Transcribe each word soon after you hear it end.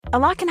A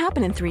lot can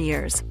happen in 3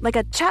 years, like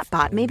a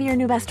chatbot may be your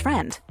new best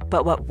friend.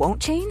 But what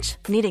won't change?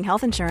 Needing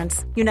health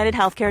insurance. United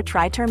Healthcare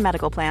Tri-Term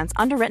Medical Plans,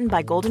 underwritten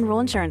by Golden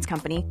Rule Insurance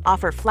Company,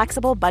 offer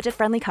flexible,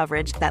 budget-friendly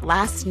coverage that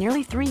lasts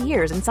nearly 3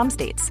 years in some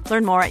states.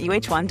 Learn more at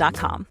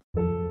uh1.com.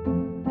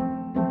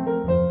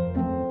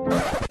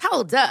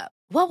 Hold up.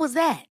 What was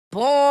that?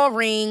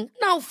 Boring.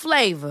 No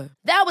flavor.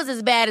 That was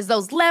as bad as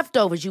those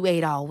leftovers you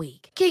ate all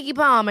week. Keke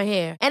Palmer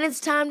here, and it's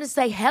time to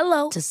say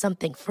hello to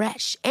something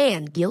fresh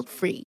and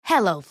guilt-free.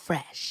 Hello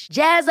Fresh.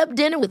 Jazz up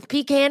dinner with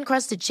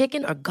pecan-crusted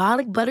chicken or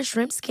garlic butter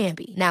shrimp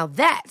scampi. Now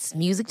that's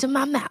music to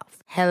my mouth.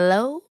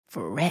 Hello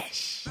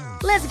Fresh.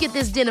 Let's get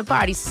this dinner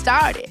party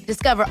started.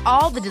 Discover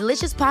all the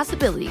delicious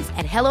possibilities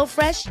at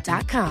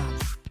hellofresh.com.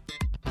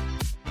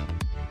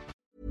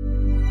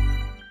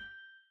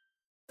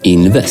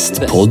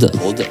 Investpodden.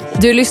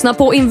 Du lyssnar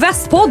på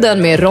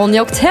Investpodden med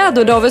Ronja och Ted,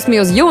 och Davis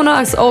med oss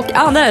Jonas och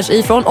Anders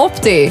ifrån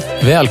Opti.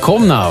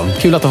 Välkomna,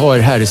 kul att ha er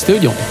här i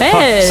studion.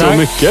 Hej! Så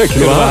mycket,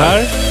 kul att vara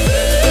här.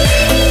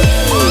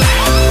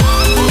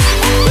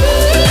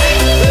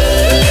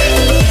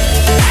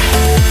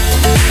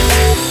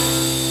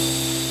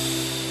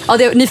 Ja,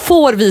 ni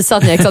får visa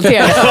att ni är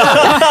exalterade.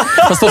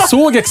 Fast de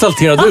såg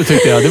exalterad ut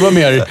tyckte jag. Det var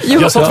mer...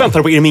 Jag satt och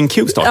väntade på er min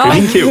cue snart. Ja.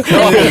 Min cue. Go.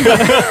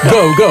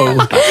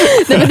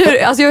 Nej, men du,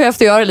 alltså jag har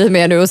haft att göra lite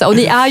mer nu. Och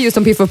ni är ju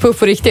som Piff och Puff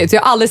på riktigt. Så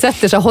jag har aldrig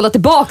sett er så hålla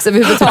tillbaka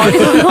överhuvudtaget.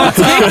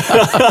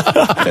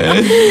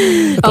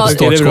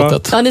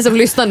 Ja, ni som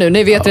lyssnar nu,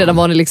 ni vet redan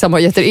vad ni liksom har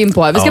gett er in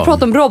på här. Vi ska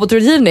prata om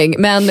robotrådgivning,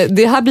 men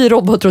det här blir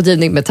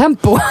robotrådgivning med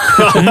tempo.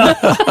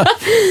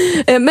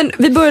 Men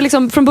vi börjar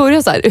liksom från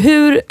början så här.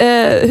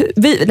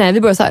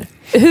 Vi börjar så här.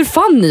 Hur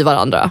fann ni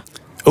varandra?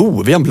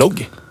 Vi har en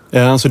blogg.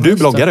 Så du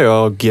bloggade,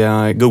 jag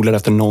googlade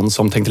efter någon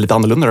som tänkte lite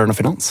annorlunda rörande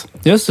finans.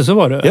 Just det, så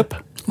var det. Japp.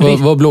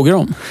 Vad bloggar du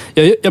om?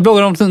 Jag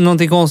bloggar om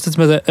någonting konstigt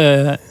som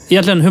heter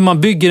egentligen hur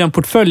man bygger en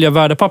portfölj av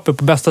värdepapper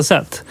på bästa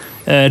sätt.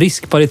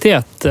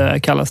 Riskparitet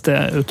kallas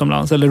det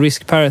utomlands, eller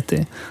risk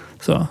parity.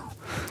 Så.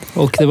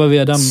 Och det var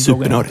via den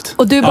supernördigt.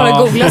 Och du bara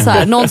googlar så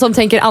här, någon som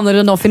tänker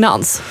annorlunda om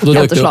finans. Och då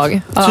dök det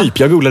upp. Typ,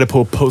 jag googlade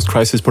på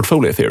post-crisis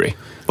portfolio theory.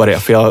 Vad det är,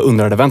 för jag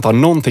undrade, vänta,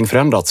 någonting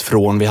förändrats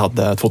från vi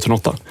hade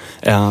 2008.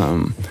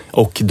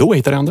 Och då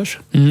hittade jag Anders.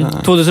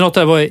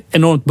 2008 var ett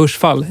enormt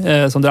börsfall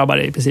som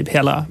drabbade i princip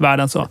hela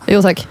världen. Så.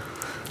 Jo, tack.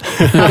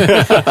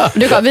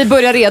 Vi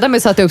börjar redan med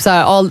att sätta upp så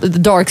här all the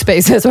dark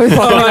spaces.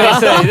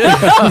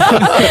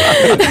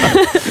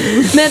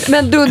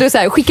 Men du så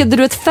här, skickade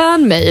du ett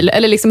fanmail?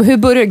 Eller liksom, hur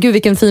började, gud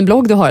vilken fin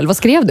blogg du har, eller vad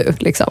skrev du?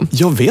 Liksom?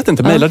 Jag vet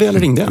inte, mejlade eller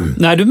ringde jag?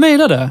 Nej, du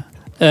mejlade.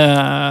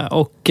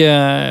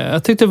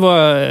 Jag tyckte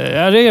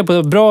jag reagerade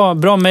på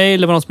bra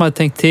mejl, det var någon som hade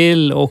tänkt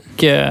till, och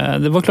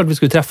det var klart att vi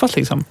skulle träffas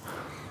liksom.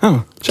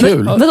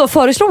 Kul. Men då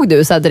föreslog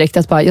du så här direkt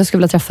att bara, jag skulle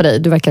vilja träffa dig,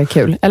 du verkar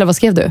kul. Eller vad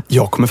skrev du?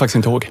 Jag kommer faktiskt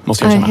inte ihåg,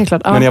 måste jag erkänna.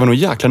 Klart, Men jag var nog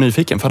jäkla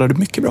nyfiken, för hade du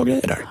mycket bra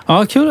grejer där.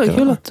 Ja,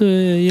 kul att du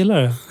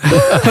gillar det.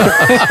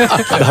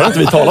 Det här har inte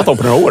vi talat om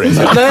på några år.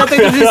 Nej, jag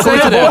tänkte precis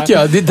säga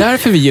det. Det är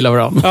därför vi gillar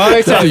varandra. Ja,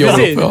 exakt.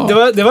 Precis.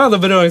 Det var ändå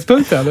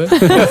beröringspunkter, eller?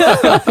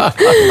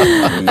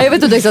 Jag vet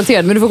inte om du är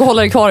exalterad, men du får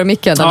hålla dig kvar i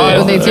micken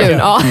under intervjun.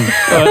 Ja.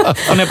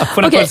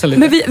 Okay,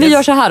 men vi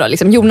gör så här då,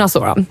 liksom. Jonas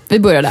då. Vi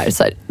börjar där.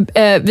 Så här.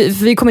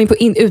 Vi kommer in på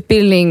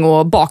utbildning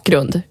och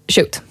bakgrund.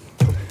 Shoot.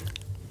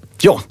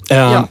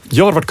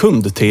 Jag har varit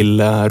kund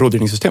till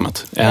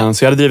rådgivningssystemet.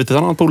 Så jag hade drivit ett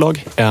annat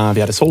bolag.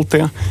 Vi hade sålt det.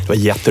 Det var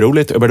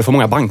jätteroligt. Jag började få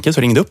många banker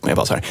som ringde upp mig och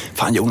var så här: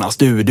 fan Jonas,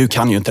 du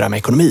kan ju inte det här med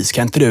ekonomi.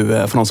 Ska inte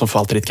du få någon som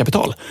förvaltar ditt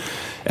kapital?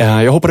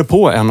 Jag hoppade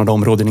på en av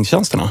de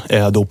rådgivningstjänsterna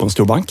då på en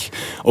stor bank.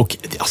 Och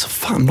alltså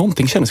fan,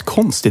 någonting kändes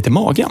konstigt i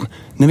magen.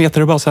 Ni vet,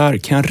 det bara så här,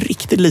 kan jag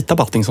riktigt lita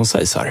på allting som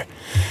sägs här?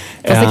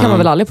 Fast det kan man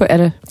väl aldrig på,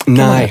 eller?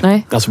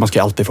 Nej, alltså man ska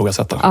ju alltid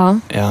ifrågasätta.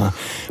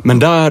 Men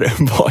där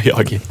var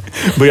jag,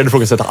 började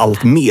ifrågasätta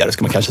allt mer,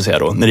 ska man kanske säga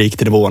då, när det gick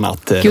till nivån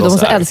att... Gud, de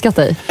måste ha älskat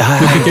dig.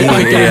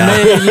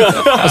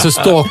 Alltså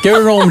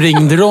stalkade de,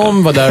 ringde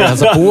de, var där och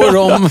hälsade på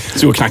dem.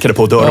 Så jag knackade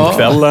på dörren på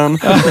kvällen.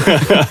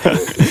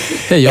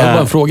 Jag har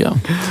bara en fråga.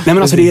 Nej,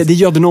 men alltså det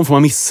gödde någon form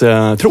av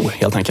misstro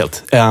helt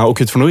enkelt. Och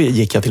utifrån då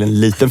gick jag till en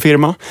liten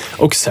firma.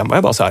 Och sen var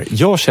jag bara så här,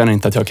 jag känner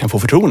inte att jag kan få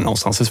förtroende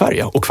någonstans i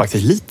Sverige och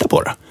faktiskt lita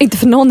på det. Inte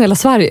för någon i hela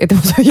Sverige, det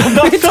var så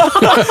jobbigt.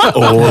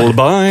 All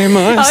by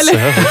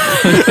myself.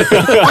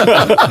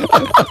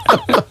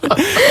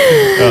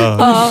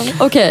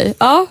 Okej.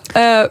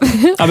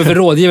 Men för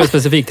rådgivare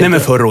specifikt. Nej, men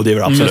för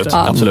rådgivare, absolut.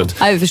 Absolut.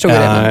 Nej, vi förstod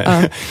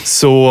det.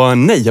 Så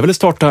nej, jag ville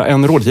starta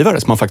en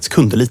rådgivare som man faktiskt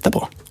kunde lita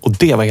på. Och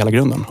det var hela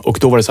grunden. Och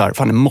då var det så här,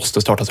 fan, det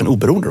måste startas en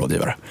oberoende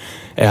rådgivare.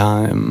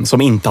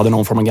 Som inte hade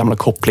någon form av gamla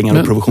kopplingar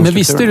och provisionsstrukturer. Men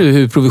visste du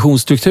hur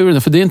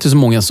provisionsstrukturen, för det är inte så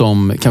många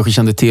som kanske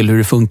kände till hur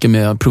det funkar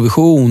med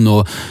provision,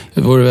 och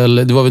det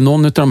var väl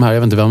någon av de här,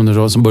 jag vet inte vem det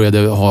var, som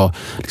började ha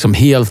liksom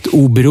helt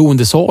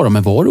oberoende, sa de,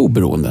 men var det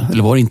oberoende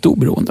eller var det inte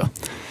oberoende?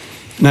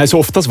 Nej, så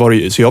oftast var det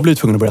ju, så jag blev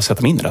tvungen att börja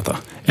sätta mig in i detta.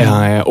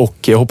 Och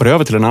jag hoppade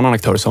över till en annan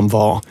aktör som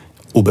var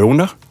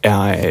oberoende.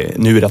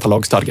 Nu är detta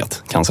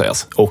lagstadgat, kan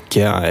sägas. Och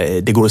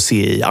det går att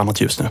se i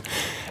annat ljus nu.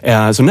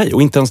 Så nej,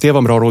 och inte ens det var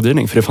en bra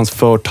rådgivning, för det fanns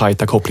för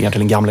tajta kopplingar till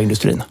den gamla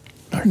industrin.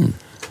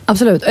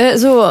 Absolut.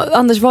 Så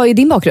Anders, vad är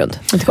din bakgrund?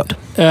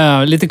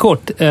 Lite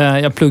kort.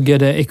 Jag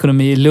pluggade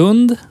ekonomi i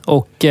Lund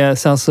och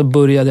sen så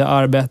började jag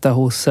arbeta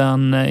hos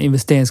en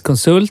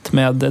investeringskonsult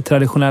med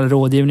traditionell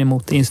rådgivning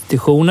mot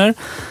institutioner.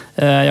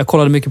 Jag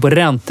kollade mycket på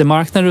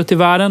räntemarknader ute i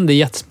världen. Det är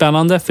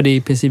jättespännande för det är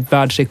i princip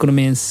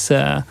världsekonomins,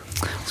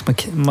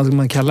 vad ska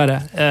man kalla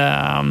det?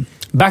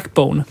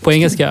 Backbone på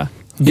engelska.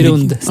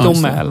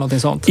 Grundstomme eller någonting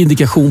sånt.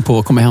 Indikation på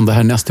vad kommer hända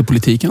härnäst i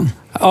politiken.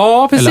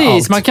 Ja,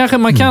 precis.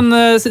 Man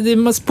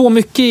kan spå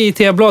mycket i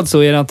TV-blad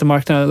så i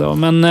räntemarknaden då.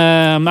 Men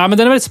den är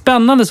väldigt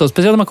spännande så.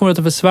 Speciellt när man kommer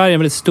utanför Sverige.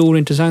 Väldigt stor och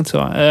intressant så.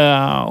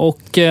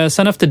 Och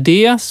sen efter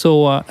det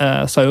så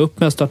sa jag upp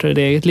mig och startade ett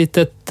eget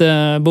litet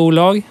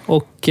bolag.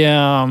 Och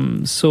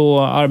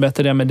så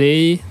arbetade jag med det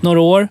i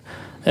några år.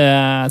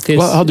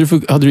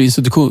 Hade du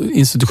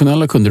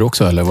institutionella kunder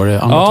också eller var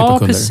det andra typer av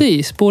kunder? Ja,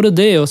 precis. Både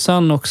det och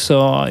sen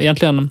också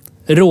egentligen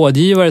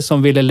rådgivare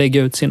som ville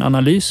lägga ut sin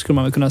analys skulle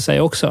man väl kunna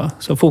säga också.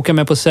 Så fokade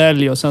med på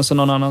sälj och sen så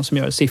någon annan som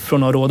gör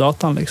siffrorna och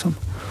rådatan liksom.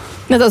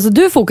 Men alltså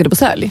du fokade på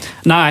sälj?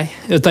 Nej,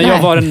 utan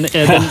jag var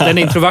den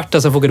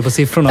introverta som fokade på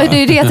siffrorna.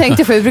 Det är det jag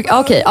tänkte för.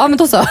 Okej, ja men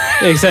då så.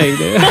 Exakt.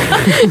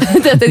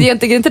 Det är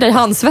egentligen inte dig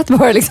handsvett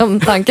bara liksom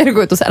tankar och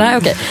gå ut och säga nej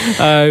okej.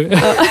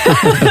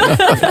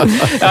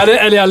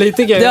 Eller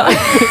lite grann.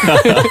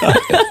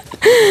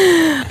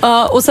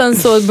 Ja. Och sen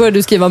så började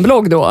du skriva en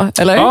blogg då,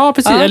 eller? Ja,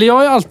 precis. Eller jag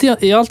har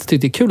alltid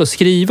tyckt det är kul att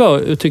skriva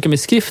och uttrycka mig i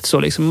skrift så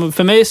liksom.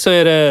 För mig så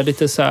är det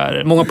lite så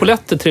här, många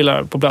poletter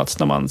trillar på plats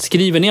när man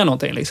skriver ner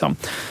någonting liksom.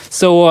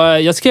 Så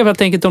jag skrev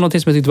helt enkelt om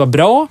någonting som jag tyckte var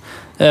bra.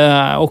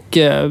 Och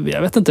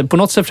jag vet inte, på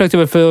något sätt försökte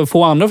jag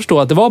få andra att förstå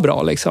att det var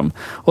bra liksom.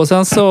 Och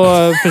sen så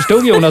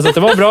förstod Jonas att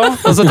det var bra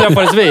och så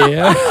träffades vi.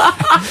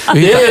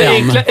 Det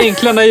är den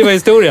enkla naiva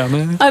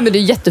historien. Nej, men det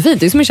är jättefint,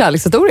 det är som en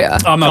kärlekshistoria.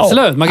 Ja, men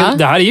absolut.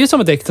 Det här är ju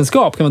som ett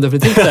äktenskap kan man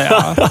definitivt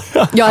säga.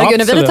 Ja, herregud,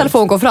 när vi hade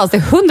telefonkonferens, det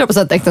är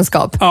 100%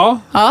 äktenskap. Ja.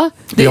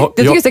 Det tycker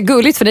jag är så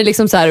gulligt för det är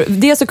liksom så här,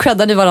 dels så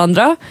creddar ni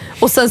varandra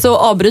och sen så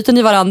avbryter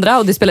ni varandra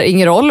och det spelar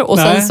ingen roll och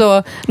sen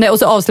så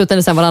avslutar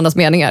ni sen varandras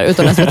meningar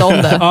utan att veta om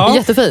det. Det är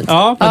jättefint.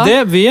 Ja,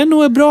 men vi är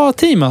nog ett bra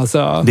team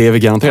alltså. Det är vi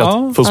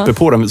garanterat. Får spä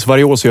på dem. Så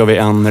varje år så gör vi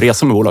en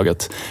resa med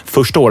bolaget.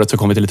 Första året så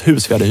kom vi till ett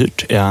hus vi hade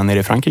hyrt nere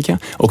i Frankrike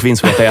och vi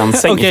insåg att det är en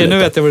säng. Okej, nu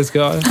vet jag vad du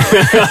ska.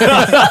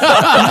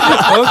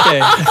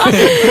 Okej.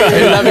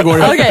 Det är där vi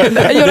går.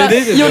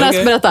 Okej, Jonas,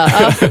 berätta.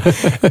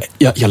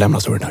 Jag lämnar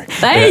storyn här.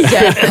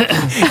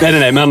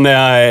 Nej,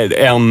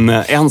 men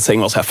en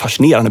säng var så här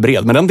fascinerande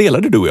bred, men den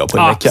delade du och jag på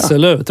en vecka.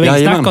 Absolut, det var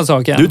inget snack om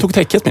saken. Du tog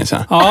täcket med sig.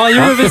 Ja,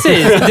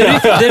 precis.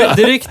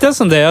 Det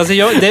ryktas om det. Alltså,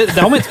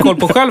 det har man inte koll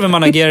på själv hur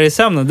man agerar i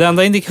sömnen. Den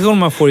enda indikationen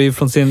man får är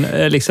från sin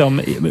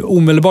liksom,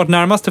 omedelbart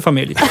närmaste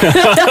familj.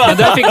 Men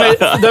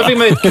där fick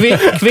man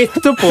ett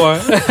kvitto på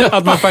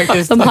att man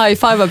faktiskt... De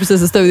high-fivar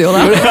precis i studion.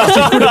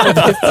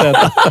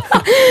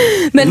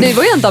 Men det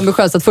var ju inte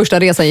ambitiöst att första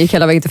resan gick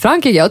hela vägen till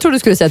Frankrike. Jag trodde du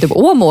skulle säga typ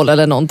Åmål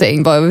eller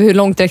någonting. Hur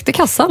långt räckte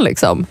kassan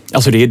liksom?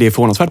 Alltså det är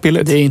förvånansvärt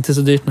billigt. Det är inte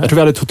så dyrt. Jag tror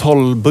vi hade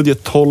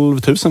totalbudget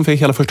 12 000 för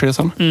hela första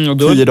resan.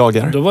 10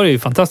 dagar. Då var det ju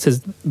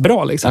fantastiskt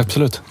bra liksom.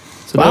 Absolut.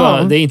 Så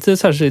det är inte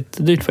särskilt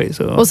dyrt för dig.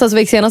 Så. Och sen så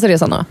fick senaste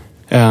resan då?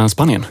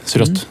 Spanien,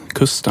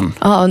 sydöstkusten.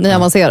 Ja, ni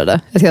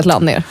avancerade. Ett helt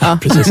land ner. Ja.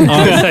 Precis.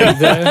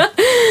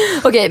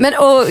 Okej, men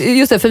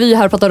just det, för vi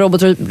här pratar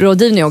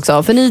robotrådgivning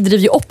också. För ni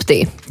driver ju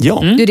Opti. Ja.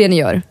 Det är det ni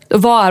gör.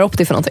 Och vad är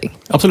Opti för någonting?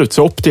 Absolut,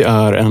 så Opti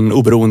är en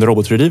oberoende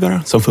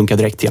robotrådgivare som funkar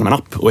direkt genom en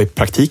app. Och i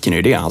praktiken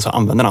är det alltså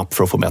använda en app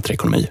för att få bättre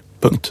ekonomi.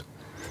 Punkt.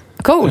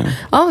 Cool.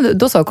 Ja,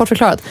 då så, kort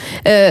förklarat.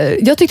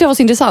 Jag tyckte det var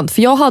så intressant,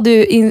 för jag hade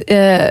ju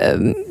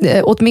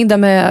åt middag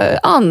med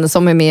Ann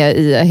som är med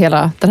i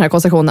hela den här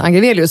konstellationen,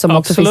 Angrevelius, som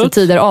också finns i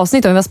tidigare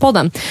avsnitt av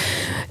Investpodden.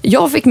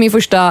 Jag fick min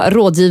första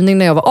rådgivning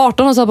när jag var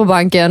 18 och satt på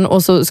banken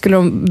och så skulle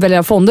de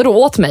välja fonder då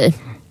åt mig.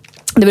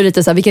 Det var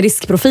lite så här, vilken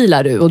riskprofil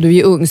är du? Och du är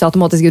ju ung så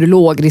automatiskt är du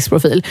låg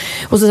riskprofil.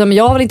 Och så sa men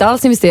jag vill inte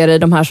alls investera i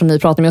de här som ni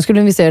pratar om. Jag skulle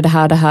investera i det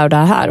här, det här och det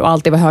här och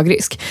allt det var hög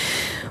risk.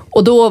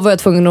 Och då var jag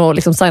tvungen att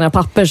liksom signa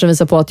papper som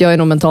visar på att jag är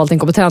nog mentalt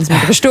inkompetent som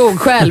inte förstod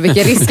själv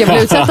vilka risker jag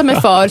vill utsätta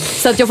mig för.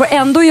 Så att jag får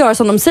ändå göra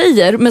som de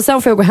säger, men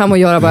sen får jag gå hem och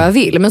göra vad jag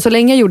vill. Men så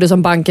länge jag gjorde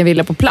som banken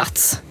ville på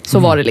plats så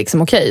var det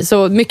liksom okej.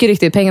 Så mycket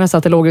riktigt, pengarna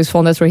satt i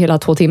lågriskfonder tror jag hela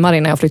 2 timmar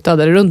innan jag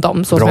flyttade runt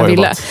om så som jag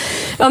ville.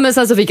 Ja, men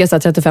sen så fick jag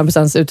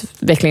 35%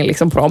 utveckling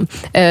liksom på dem.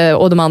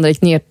 Och de andra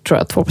gick ner tror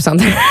jag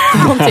 2%.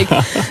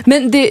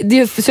 Men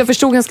så jag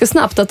förstod ganska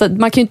snabbt att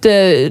man kan ju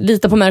inte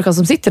lita på människan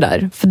som sitter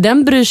där. För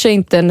den bryr sig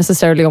inte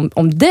necessarily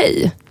om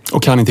dig.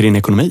 Och kan inte din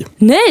ekonomi?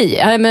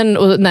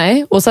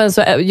 Nej. Och sen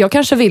så, jag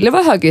kanske ville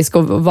vara högrisk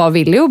och var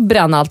villig att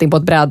bränna allting på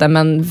ett bräde,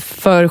 men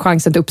för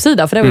chansen till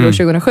uppsida, för det var då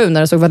 2007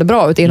 när det såg väldigt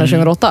bra ut innan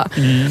 2008.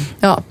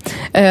 Ja.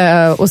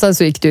 Och sen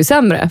så gick det ju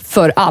sämre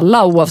för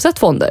alla oavsett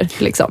fonder.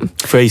 Liksom.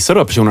 För jag gissar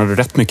då att personen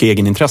hade rätt mycket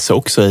egenintresse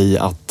också i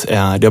att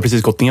det har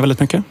precis gått ner väldigt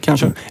mycket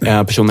kanske.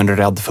 Personen är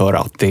rädd för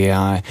att det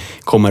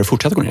kommer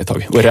fortsätta gå ner ett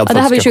tag. Och är rädd för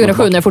det här var ju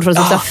 2007 när det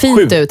fortfarande såg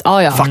fint ut.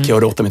 Fuck, jag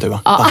har rått i mitt huvud.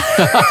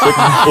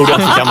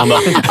 Ordentligt kan man då.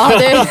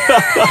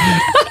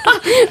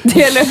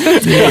 Det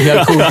är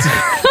helt coolt.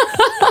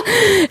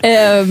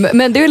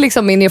 Men det är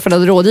liksom min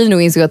erfarenhet av rådgivning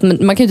och insåg att man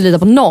kan ju inte lita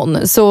på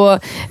någon. Så,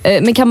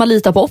 men kan man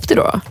lita på Opti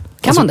då?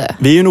 Kan man det?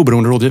 Vi är ju en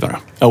oberoende rådgivare.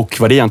 Och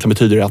vad det egentligen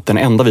betyder är att den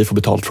enda vi får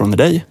betalt från är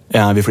dig.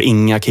 Vi får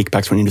inga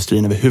kickbacks från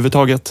industrin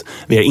överhuvudtaget.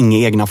 Vi har inga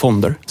egna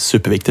fonder.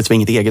 Superviktigt, så vi har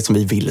inget eget som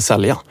vi vill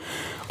sälja.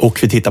 Och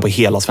vi tittar på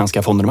hela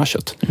svenska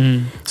fonduniverset.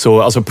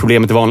 Så alltså,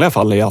 problemet i vanliga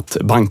fall är att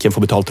banken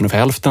får betalt ungefär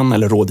hälften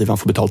eller rådgivaren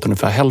får betalt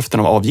ungefär hälften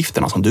av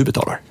avgifterna som du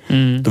betalar.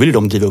 Då vill ju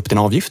de driva upp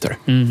dina avgifter.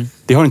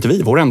 Det har inte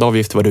vi. Vår enda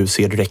avgift är vad du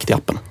ser direkt i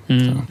appen.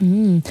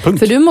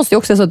 För du måste ju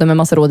också sätta med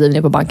massa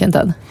rådgivning på banken,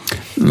 Ted.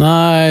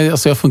 Nej,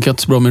 alltså jag funkar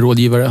inte så bra med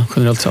rådgivare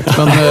generellt sett.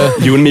 Men,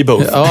 you and me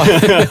both. Ja.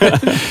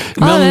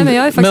 Men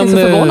jag är faktiskt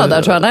inte så förvånad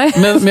där, tror jag. Nej.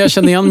 Men jag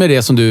känner igen med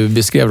det som du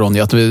beskrev, Ronny.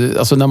 Att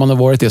alltså när man har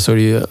varit det så är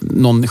det ju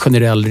någon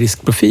generell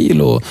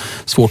riskprofil och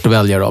svårt att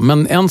välja. Då.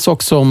 Men en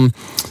sak som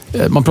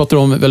man pratar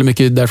om väldigt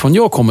mycket därifrån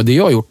jag kommer, det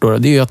jag har gjort då,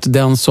 det är ju att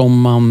den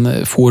som man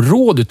får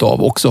råd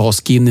utav också har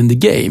skin in the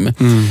game.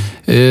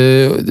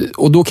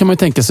 Och då kan man ju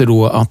tänka sig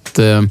då att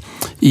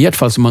i ert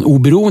fall så är man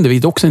oberoende,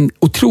 vilket också är en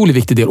otroligt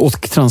viktig del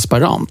och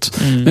transparent.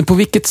 Men på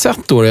vilket sätt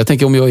då? Jag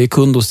tänker om jag är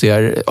kund hos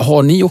er,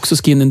 har ni också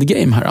skin in the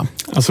game här?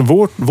 Alltså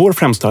vår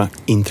främsta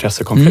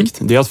intressekonflikt,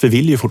 det är att vi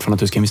vill ju fortfarande att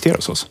du ska investera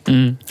hos oss.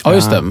 Ja,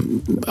 just det.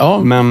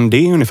 Ja. Men det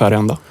är ungefär det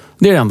enda.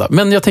 Det är det enda.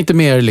 Men jag tänkte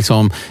mer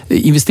liksom,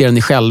 investerar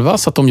ni själva?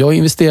 Så att om jag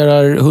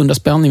investerar 100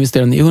 spänn,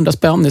 investerar ni 100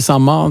 spänn i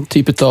samma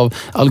typ av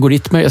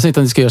algoritmer? Jag säger inte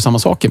att ni ska göra samma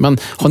saker, men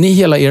har ni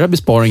hela era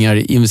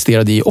besparingar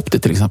investerade i Opti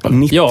till exempel?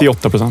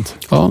 98%.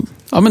 Ja.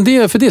 Ja, men det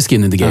är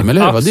skin in the game,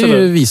 eller hur? Absolut.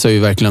 Det visar ju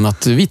verkligen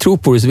att vi tror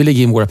på det, så vi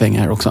lägger in våra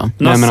pengar här också.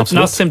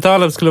 Nassim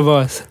Taleb skulle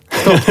vara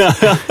stolt.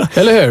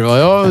 Eller hur?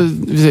 Ja,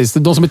 precis.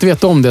 De som inte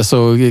vet om det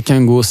så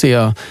kan gå och se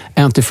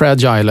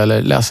Anti-Fragile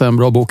eller läsa en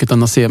bra bok utan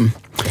Nassim.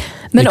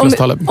 Men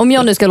om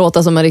jag nu ska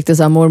låta som en riktig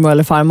så här mormor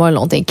eller farmor eller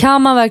någonting,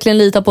 kan man verkligen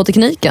lita på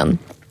tekniken?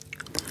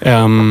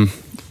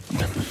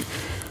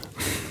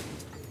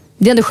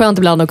 Det är ändå skönt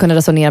ibland att kunna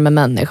resonera med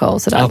människa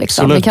och sådär.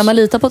 Liksom. Men kan man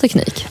lita på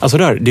teknik? Alltså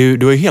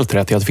du har ju helt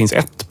rätt i att det finns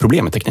ett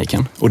problem med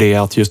tekniken. Och det är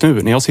att just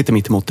nu, när jag sitter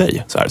mitt emot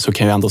dig så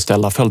kan jag ändå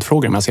ställa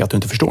följdfrågor om jag ser att du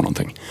inte förstår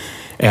någonting.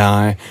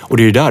 Och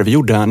det är ju där vi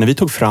gjorde, när vi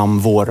tog fram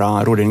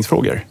våra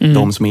rådgivningsfrågor,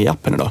 de som är i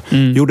appen idag.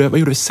 Vi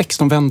gjorde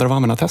 16 vändor av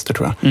användartester,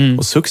 tror jag.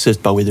 Och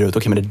successivt bara vidare ut,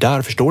 okej, men det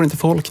där förstår inte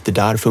folk, det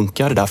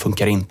där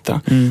funkar inte.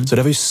 Så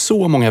det var ju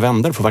så många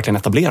vändor för att verkligen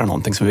etablera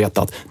någonting som vi vet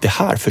att det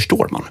här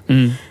förstår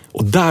man.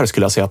 Och där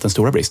skulle jag säga att den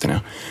stora bristen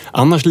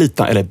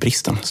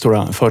är.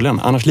 Stora fördelen.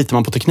 Annars litar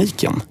man på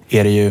tekniken.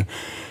 Är det ju,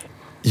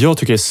 jag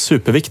tycker det är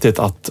superviktigt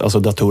att alltså,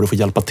 datorer får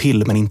hjälpa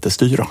till men inte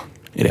styra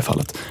i det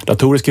fallet.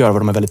 Datorer ska göra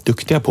vad de är väldigt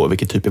duktiga på,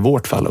 vilket typ i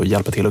vårt fall, och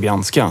hjälpa till att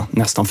granska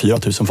nästan 4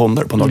 000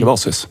 fonder på en daglig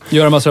basis.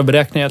 Göra massor av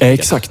beräkningar.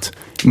 Exakt.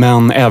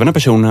 Men även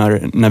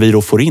när vi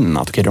då får in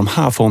att de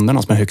här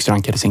fonderna som är högst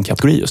rankade i sin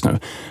kategori just nu,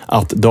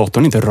 att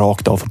datorn inte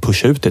rakt av får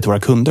pusha ut det till våra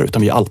kunder,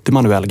 utan vi har alltid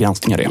manuell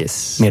granskningar det.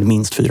 Yes. Med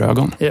minst 4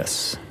 ögon.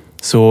 Yes.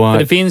 Så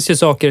det finns ju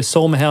saker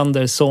som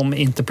händer som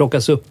inte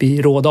plockas upp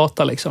i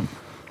rådata liksom.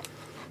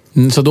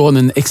 Så då har ni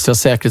en extra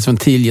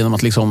säkerhetsventil genom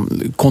att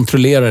liksom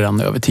kontrollera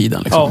den över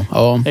tiden. Liksom.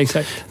 Ja,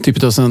 exakt.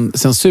 Typ av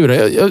censura.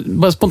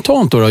 Bara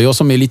spontant då, jag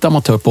som är lite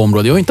amatör på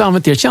området. Jag har inte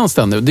använt er tjänst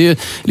ännu. Det är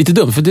lite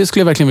dumt, för det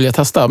skulle jag verkligen vilja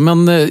testa.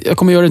 Men jag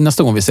kommer göra det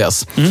nästa gång vi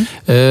ses.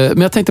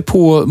 Men jag tänkte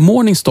på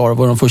Morningstar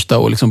var de första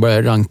att liksom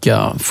börja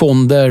ranka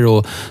fonder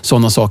och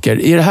sådana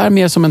saker. Är det här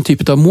mer som en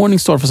typ av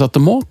Morningstar för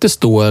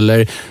automatiskt då?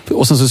 Eller,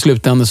 och sen så i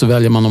slutändan så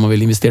väljer man om man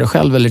vill investera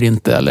själv eller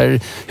inte?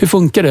 Eller hur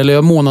funkar det? Eller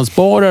jag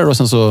månadssparar och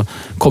sen så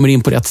kommer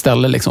in på rätt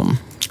ställe liksom?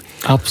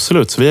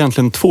 Absolut, så vi har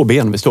egentligen 2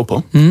 ben vi står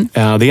på.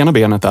 Det ena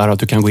benet är att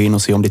du kan gå in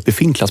och se om ditt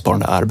befintliga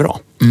sparande är bra.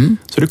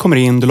 Så du kommer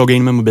in, du loggar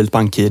in med mobilt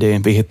bank-ID,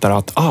 vi hittar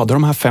att det är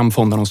de här 5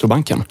 fonderna hos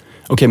banken.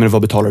 Okej, men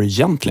vad betalar du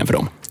egentligen för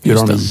dem? Hur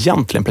har de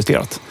egentligen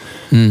presterat?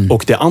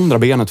 Och det andra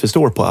benet vi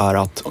står på är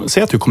att,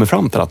 säg att du kommer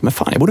fram till att men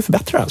fan, jag borde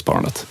förbättra det här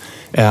sparandet.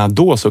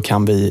 Då så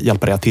kan vi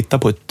hjälpa dig att titta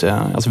på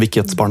alltså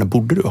vilket sparande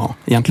borde du ha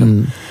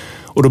egentligen.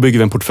 Och då bygger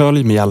vi en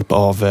portfölj med hjälp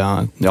av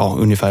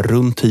ungefär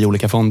runt 10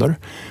 olika fonder.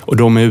 Och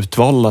de är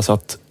utvalda så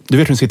att du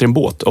vet hur du sitter i en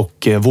båt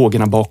och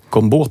vågorna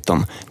bakom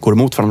båten går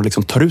emot varandra och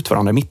liksom tar ut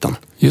varandra i mitten.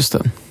 Just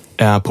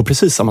det. På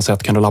precis samma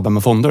sätt kan du labba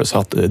med fonder så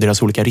att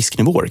deras olika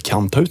risknivåer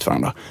kan ta ut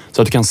varandra.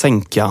 Så att du kan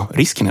sänka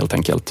risken helt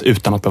enkelt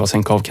utan att behöva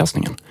sänka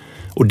avkastningen.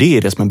 Och det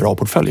är det som är en bra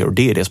portfölj och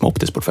det är det som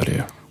Optis portfölj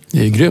gör.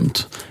 Det är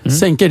grymt.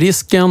 Sänka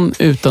risken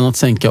utan att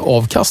sänka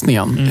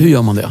avkastningen. Hur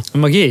gör man det?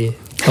 Magi.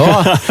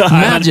 Ja,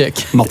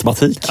 magic.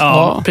 Matematik.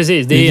 Ja,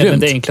 precis. Det är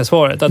det enkla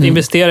svaret. Att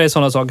investera i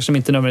sådana saker som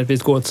inte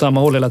nödvändigtvis går åt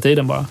samma håll hela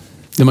tiden bara.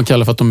 Det man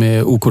kallar för att de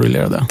är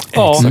okorrelerade.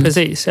 Ja,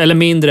 precis. Eller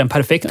mindre än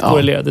perfekt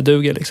korrelerade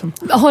duger liksom.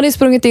 Har ni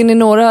sprungit in i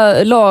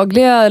några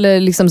lagliga eller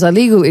liksom så här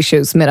legal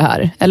issues med det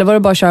här? Eller var det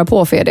bara att köra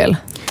på för er del?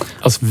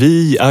 Alltså,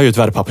 vi är ju ett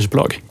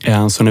värdepappersbolag.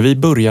 Så när vi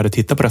började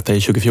titta på detta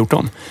i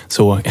 2014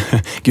 så,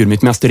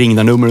 mitt mest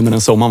ringda nummer under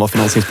den sommaren var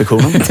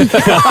Finansinspektionen.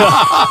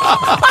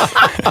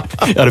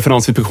 Jag hade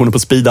Finansinspektionen på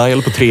speed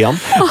dial på 3:an.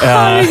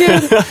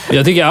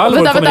 Jag tycker all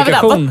vår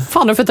kommunikation... Vad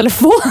fan är det för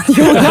telefon,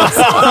 Jonas?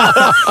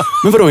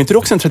 Men vadå, inte du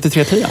också en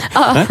 3310?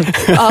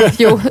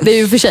 Jo, det är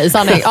ju för sig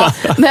sanning. Ja.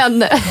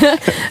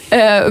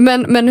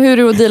 Men hur är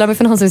det att deala med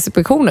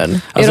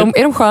Finansinspektionen? Alltså,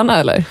 är de sköna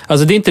eller?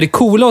 Alltså det är inte det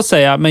coola att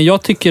säga, men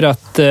jag tycker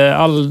att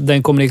all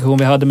den kommunikation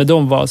vi hade med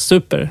dem var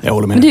super. Jag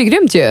håller med. Men det är ju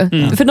grymt ju.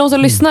 För de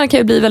som lyssnar kan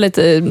ju bli väldigt...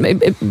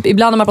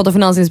 ibland när man pratar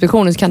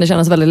Finansinspektionen så kan det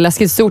kännas väldigt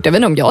läskigt stort. Jag vet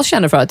inte om jag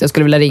känner för att jag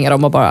skulle vilja ringa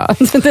dem och bara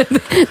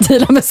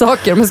deala med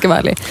saker om jag ska vara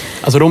ärlig.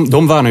 Alltså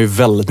de värnar ju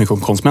väldigt mycket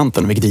om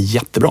konsumenten, vilket är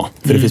jättebra.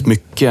 För det finns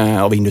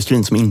mycket av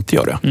industrin som inte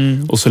gör det.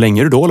 Och så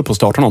länge du då håller på att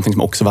starta någonting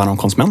som också värnar om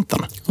konsumenten.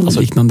 Alltså,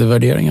 liknande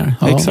värderingar.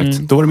 Ja. Exakt,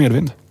 då var det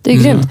medvind. Det är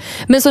grymt.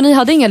 Men så ni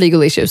hade inga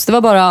legal issues? Det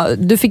var bara,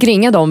 du fick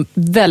ringa dem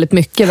väldigt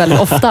mycket, väldigt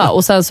ofta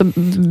och sen så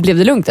blev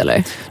det lugnt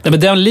eller? Nej, men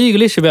den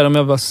legal issue, om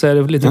jag bara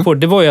säger lite fort,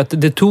 det var ju att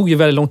det tog ju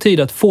väldigt lång tid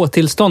att få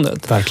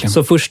tillståndet. Verkligen.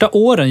 Så första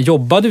åren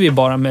jobbade vi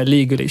bara med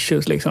legal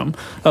issues. Liksom.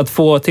 Att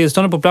få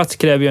tillståndet på plats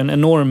kräver ju en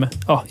enorm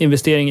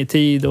investering i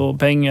tid och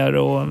pengar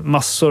och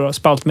massor av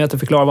spaltmeter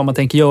förklara vad man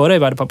tänker göra i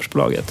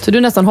värdepappersbolaget. Så du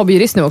är nästan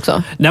hobbyjurist nu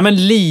också? Nej,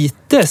 men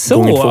lite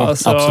så.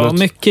 Alltså,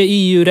 mycket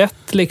EU-rätt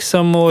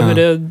liksom. Och hur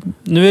det,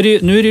 nu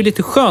är det ju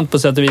lite skönt på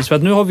sätt och vis, för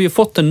att nu har vi ju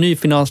fått en ny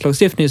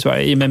finanslagstiftning i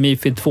Sverige i med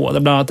MiFID 2, där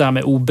bland annat det här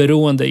med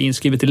oberoende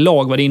inskrivet i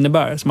lag, vad det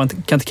innebär. Så man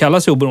kan inte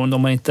kalla sig oberoende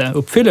om man inte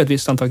uppfyller ett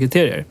visst antal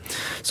kriterier.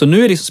 Så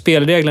nu är liksom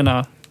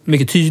spelreglerna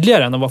mycket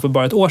tydligare än de var för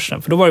bara ett år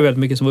sedan, för då var det väldigt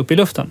mycket som var uppe i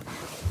luften.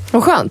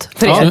 Vad skönt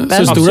för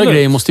er. Så stora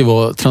grejer måste ju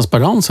vara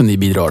transparensen ni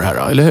bidrar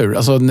här, eller hur?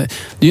 Alltså, det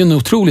är ju en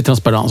otrolig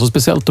transparens och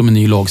speciellt om en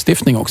ny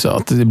lagstiftning också,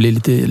 att det blir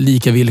lite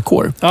lika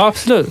villkor. Ja,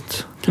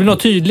 absolut. Det blir något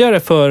tydligare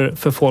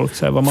för folk,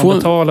 så här, vad man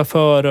betalar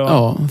för. Och...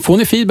 Ja. Får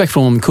ni feedback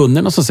från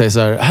kunderna som säger så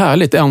här,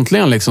 härligt,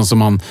 äntligen liksom, så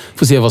man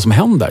får se vad som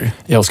händer?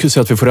 Jag skulle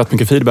säga att vi får rätt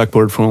mycket feedback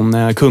både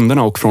från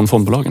kunderna och från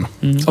fondbolagen.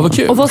 Ja, vad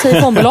kul. Och vad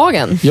säger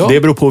fondbolagen? Ja. Det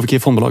beror på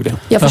vilket fondbolag det är.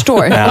 Jag förstår,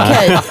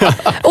 okej.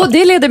 Och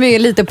det leder mig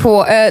lite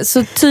på,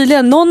 så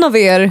tydligen någon av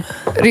er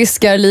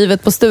riskar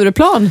livet på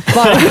Stureplan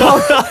varje gång.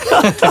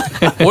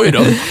 Oj då.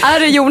 Är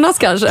det Jonas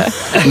kanske?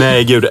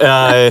 Nej, gud.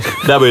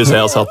 Där bör ju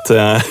sägas att...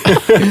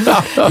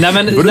 nej,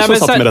 men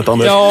med detta,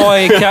 Anders. Ja,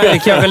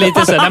 kanske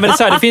lite så. Nej, men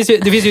så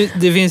här,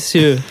 det finns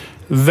ju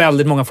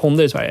väldigt många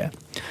fonder i Sverige.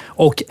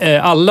 Och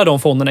alla de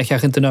fonderna är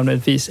kanske inte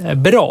nödvändigtvis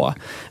bra.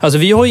 Alltså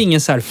vi har ju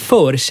ingen så här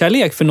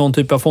förkärlek för någon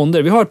typ av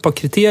fonder. Vi har ett par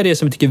kriterier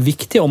som vi tycker är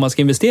viktiga om man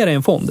ska investera i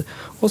en fond.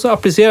 Och så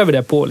applicerar vi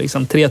det på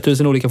liksom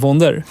 3000 olika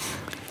fonder.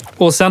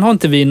 Och sen har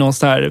inte vi någon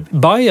sån här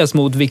bias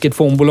mot vilket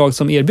fondbolag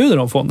som erbjuder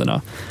de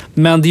fonderna.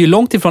 Men det är ju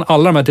långt ifrån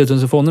alla de här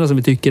 3000 fonderna som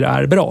vi tycker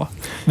är bra.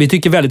 Vi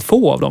tycker väldigt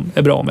få av dem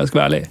är bra, om jag ska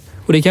vara ärlig.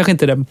 Och det är kanske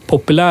inte den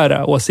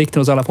populära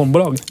åsikten hos alla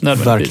fondbolag.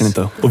 Verkligen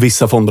inte. Och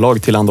vissa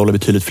fondbolag tillhandahåller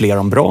betydligt fler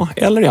än bra,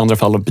 eller i andra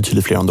fall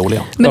betydligt fler än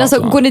dåliga. Men alltså,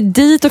 går ni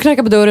dit och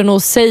knackar på dörren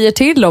och säger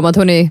till dem att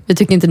hörni, vi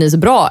tycker inte ni är så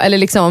bra? Eller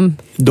liksom...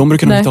 De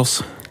brukar nog hitta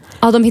oss.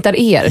 Ja, de hittar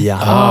er.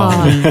 Ja.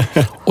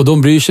 Och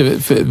de bryr sig,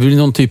 blir det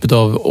någon typ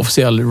av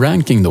officiell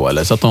ranking då?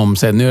 Eller så att de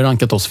säger, nu har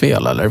rankat oss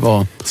fel? Eller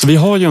vad? Så vi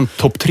har ju en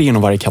topp 3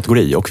 inom varje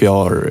kategori och vi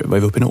har, vad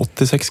är vi uppe i,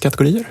 86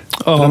 kategorier?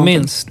 Ja,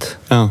 minst.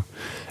 Ja.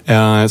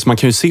 Så man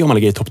kan ju se om man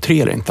ligger i topp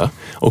 3 eller inte.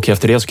 Och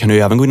efter det så kan du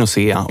ju även gå in och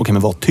se, okej,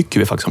 men vad tycker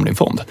vi faktiskt om din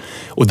fond?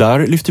 Och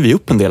där lyfter vi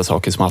upp en del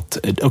saker som att,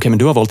 okej, men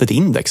du har valt ett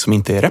index som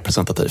inte är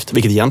representativt.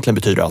 Vilket egentligen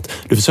betyder att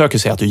du försöker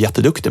säga att du är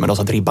jätteduktig, men du har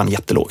satt ribban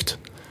jättelågt.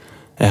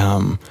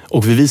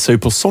 Och vi visar ju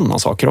på sådana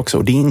saker också,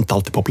 och det är inte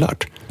alltid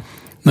populärt.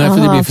 Nej, för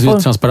det blir för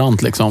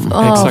transparent liksom.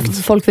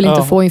 Exakt. Folk vill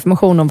inte få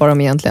information om vad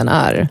de egentligen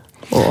är.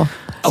 Och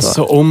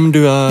alltså, om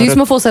du är... Det är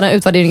som att få en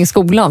utvärdering i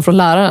skolan från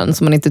läraren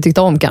som man inte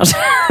tyckte om kanske.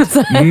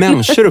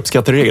 Människor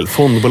uppskattar regel.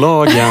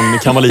 Fondbolagen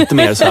kan vara lite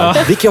mer så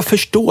här, vilket jag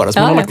förstår. Alltså,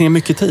 man har lagt ner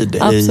mycket tid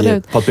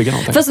på att bygga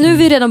någonting. Fast nu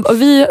är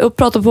vi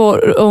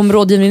pratar om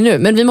rådgivning nu,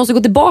 men vi måste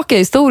gå tillbaka i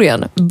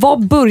historien.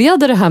 Vad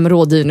började det här med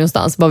rådgivning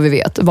någonstans? Vad vi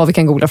vet, vad vi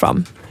kan googla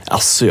fram.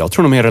 Alltså, jag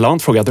tror nog mer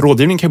relevant fråga att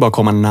rådgivning kan ju bara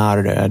komma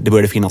när det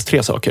började finnas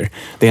 3 saker.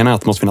 Det ena är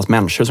att det måste finnas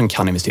människor som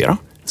kan investera.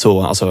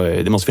 Så alltså,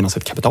 det måste finnas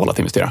ett kapital att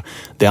investera.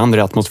 Det andra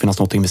är att det måste finnas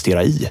något att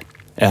investera i.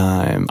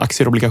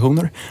 Aktier och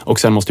obligationer. Och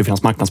sen måste det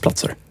finnas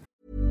marknadsplatser.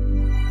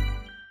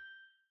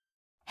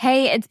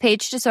 Hey, it's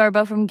Paige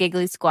DeSorbo from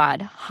Giggly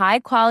Squad. High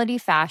quality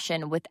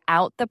fashion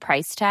without the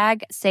price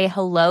tag. Say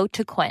hello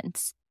to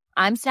Quince.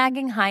 I'm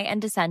snagging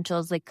high-end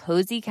essentials like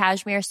cozy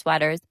cashmere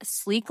sweaters,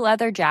 sleek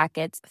leather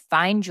jackets,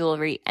 fine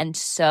jewelry, and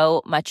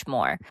so much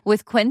more.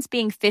 With Quince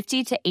being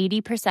 50 to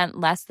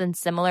 80% less than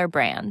similar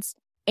brands.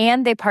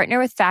 And they partner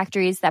with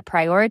factories that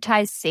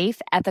prioritize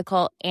safe,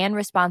 ethical, and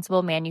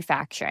responsible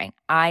manufacturing.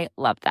 I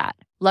love that.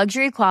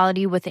 Luxury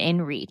quality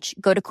within reach.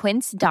 Go to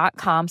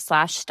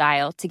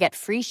quince.com/style to get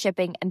free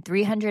shipping and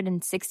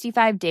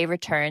 365-day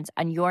returns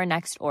on your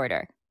next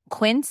order.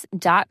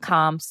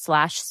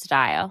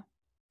 Quince.com/style.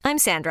 I'm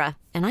Sandra,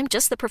 and I'm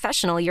just the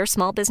professional your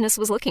small business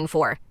was looking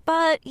for.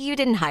 But you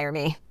didn't hire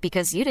me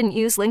because you didn't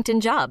use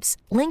LinkedIn Jobs.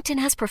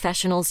 LinkedIn has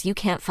professionals you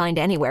can't find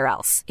anywhere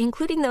else,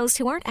 including those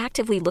who aren't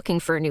actively looking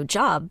for a new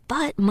job,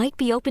 but might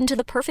be open to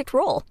the perfect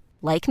role,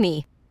 like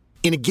me.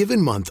 In a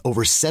given month,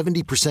 over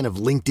 70%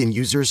 of LinkedIn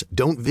users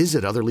don't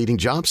visit other leading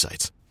job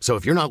sites. So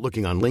if you're not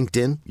looking on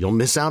LinkedIn, you'll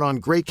miss out on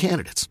great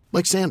candidates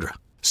like Sandra.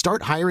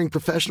 Start hiring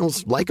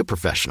professionals like a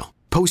professional.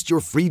 Post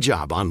your free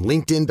job on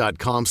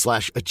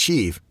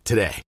linkedin.com/achieve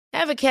today.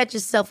 Ever catch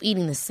yourself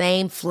eating the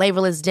same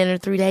flavorless dinner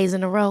 3 days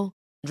in a row?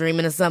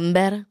 Dreaming of something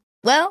better?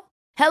 Well,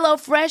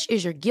 HelloFresh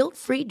is your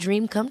guilt-free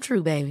dream come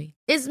true, baby.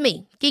 It's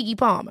me, Keke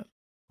Palmer.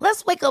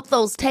 Let's wake up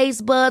those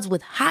taste buds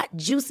with hot,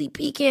 juicy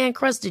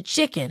pecan-crusted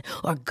chicken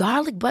or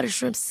garlic butter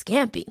shrimp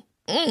scampi.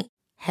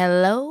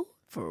 Hello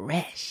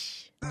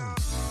Fresh.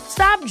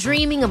 Stop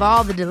dreaming of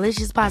all the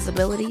delicious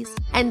possibilities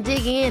and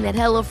dig in at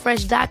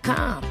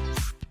HelloFresh.com.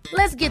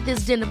 Let's get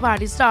this dinner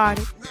party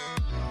started.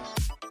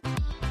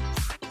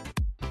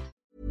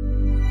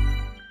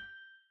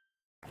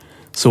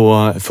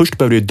 Så först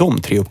behövde ju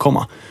de 3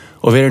 uppkomma.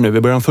 Och vad är det nu?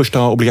 Vi börjar de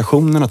första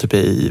obligationerna typ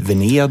i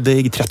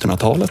Venedig,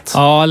 1300-talet.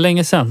 Ja,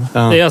 länge sedan. Ja.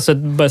 Det är alltså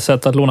ett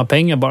sätt att låna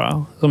pengar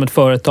bara. Som ett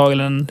företag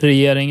eller en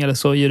regering eller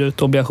så ger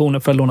ut obligationer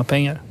för att låna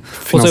pengar.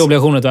 Och så är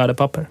obligationer ett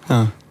värdepapper.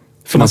 Ja.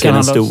 Finansierar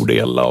en stor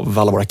del av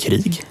alla våra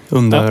krig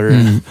under...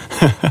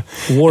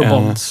 War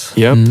bonds.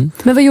 Yep.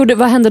 Men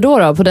vad hände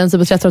då på den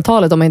typen av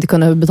 1300-talet om man inte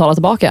kunde betala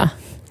tillbaka?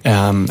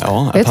 Ja,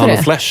 A Pound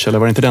of Flesh, eller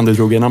var det inte den du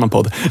drog i en annan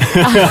podd?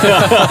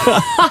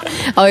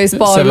 Ja, i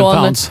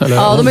sparlån.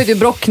 Ja, de är ju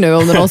brock nu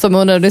om det är någon som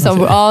undrar. Liksom,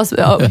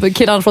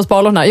 killarna från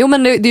sparlån här. Jo,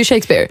 men det är ju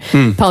Shakespeare.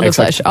 Pound of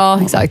Flesh.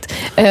 Ja, exakt.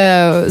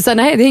 Så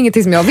nej, det är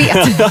ingenting som jag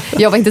vet.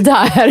 Jag var inte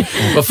där.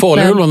 Vad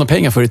farligt att låna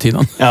pengar för i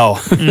tiden. Ja.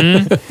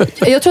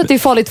 Jag tror att det är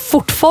farligt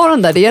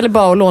fortfarande. Det gäller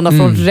bara att låna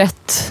från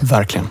rätt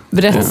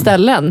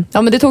ställen.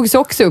 Ja, men det togs ju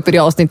också upp i det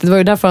avsnittet. Det var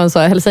ju därför han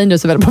sa Hells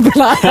Angels är väldigt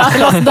populära.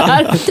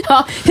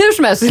 Ja, hur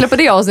som helst, vi släpper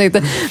det avsnittet.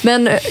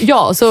 Men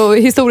ja, så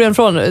historien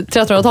från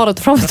 1300-talet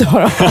framåt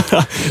då.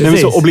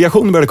 Så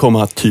obligationer började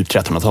komma typ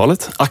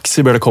 1300-talet.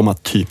 Aktier började komma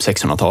typ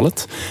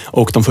 1600-talet.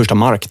 Och de första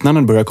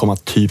marknaderna började komma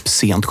typ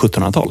sent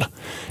 1700-tal.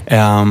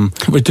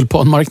 Var det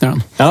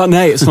tulpanmarknaden? Ja,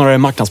 nej, snarare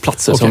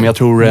marknadsplatser. Som jag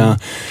tror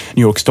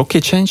New York Stock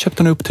Exchange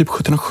köpte upp typ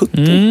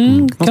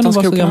 1770. Kan det vara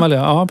så gammal?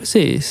 Ja,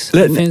 precis.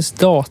 Det finns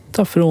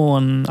data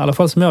från, i alla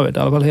fall som jag vet, i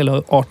alla fall hela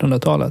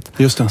 1800-talet.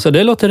 Just det. Så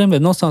det låter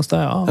rimligt, någonstans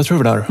där. Ja. Jag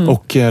tror det var där.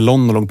 Och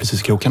London låg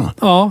precis i krokarna.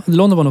 Ja,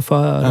 London var nog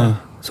för...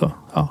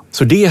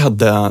 Så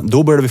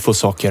då började vi få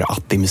saker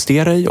att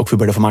investera i och vi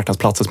började få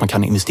marknadsplatser som man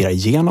kan investera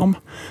igenom.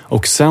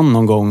 Och sen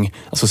någon gång,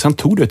 sen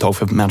tog det ett tag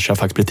för människor att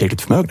faktiskt bli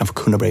tillräckligt förmögna för att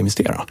kunna börja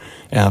investera.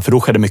 För då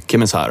skedde mycket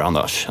med så här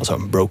annars,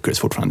 brokers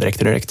fortfarande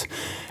direkt.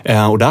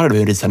 Och där hade vi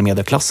den risande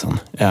medelklassen,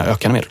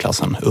 ökande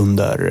medelklassen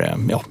under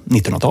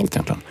 1900-talet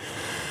egentligen.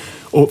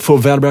 Och för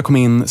att väl börja komma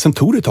in, sen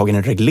tog det ett tag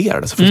innan det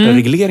reglerades. Första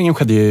regleringen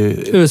skedde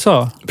ju...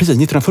 USA? Precis,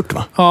 1940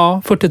 va?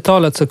 Ja,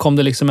 40-talet så kom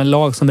det liksom en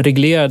lag som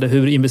reglerade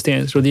hur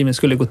investeringsrådgivning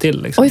skulle gå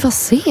till. Liksom. Oj, vad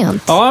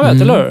sent. Ja, jag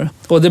vet, eller hur?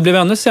 Och det blev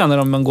ännu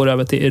senare om man går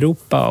över till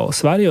Europa och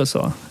Sverige och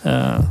så.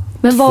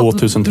 Men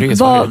 2003 i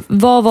Sverige.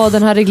 Vad var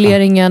den här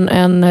regleringen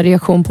en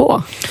reaktion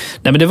på?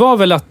 Nej, men det var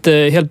väl att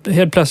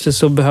helt plötsligt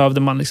så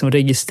behövde man liksom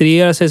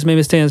registrera sig som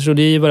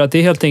investeringsrådgivare. Att det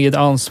är helt enkelt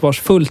ett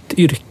ansvarsfullt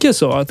yrke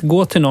så. Att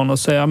gå till någon och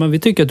säga, men vi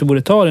tycker att du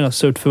borde ta dina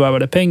surt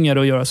förvärvade pengar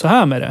och göra så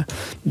här med det.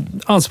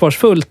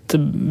 Ansvarsfullt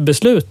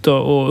beslut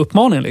och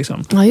uppmaning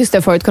liksom. Ja, just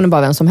det. Förut kunde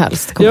bara vem som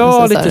helst.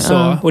 Ja, lite så.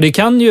 Ja. Och det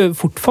kan ju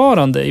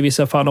fortfarande i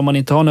vissa fall om man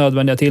inte har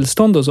nödvändiga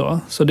tillstånd och så.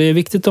 Så det är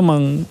viktigt om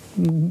man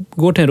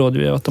går till en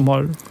rådgivare att de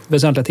har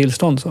väsentliga tillstånd.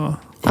 Så.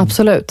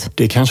 Absolut.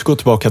 Det kanske går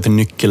tillbaka till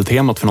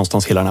nyckeltemat för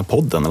någonstans hela den här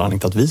podden, eller anledningen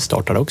till att vi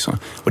startade också.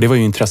 Och det var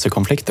ju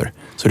intressekonflikter.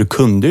 Så du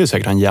kunde ju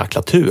säkert ha en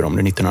jäkla tur om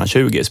du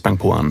 1920 sprang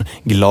på en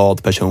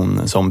glad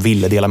person som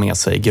ville dela med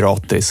sig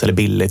gratis eller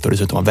billigt och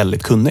dessutom var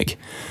väldigt kunnig.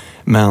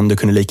 Men du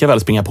kunde lika väl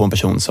springa på en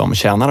person som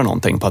tjänade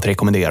någonting på att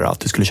rekommendera att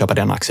du skulle köpa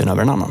den aktien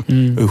över en annan.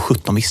 Och hur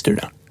 17 visste du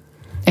det?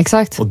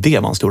 Exakt. Och det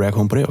var en stor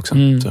reaktion på det också.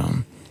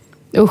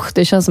 Usch,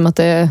 det känns som att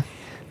det är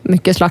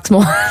mycket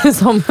slagsmål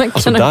som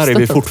kan där är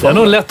vi fortfarande.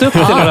 Det har nog lätt upp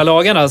till de här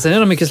lagarna. Sen är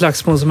det mycket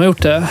slagsmål som har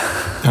gjort det.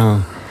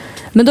 Ja.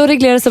 Men då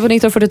reglerades det på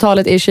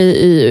 1940-talet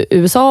i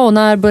USA och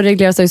när började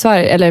regleras det i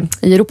Sverige eller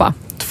i Europa?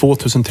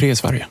 2003 i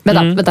Sverige.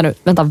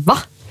 Vänta, va?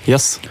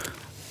 Yes.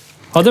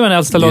 Ja, det var den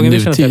äldsta lagen vi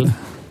känner till.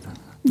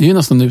 Det är ju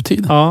nästan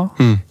nutid. Ja.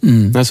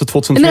 Nej, så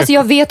 2003... Men alltså,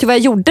 jag vet ju vad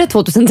jag gjorde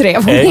 2003.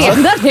 Vad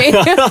menar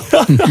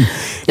ni?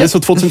 Nej, så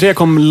 2003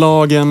 kom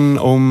lagen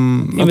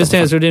om...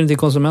 Investeringsrådgivning till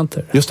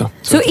konsumenter. Just det.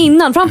 Så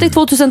innan, fram till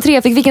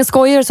 2003, fick vilken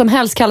skojare som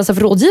helst kalla sig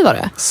för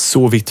rådgivare?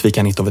 Så vitt vi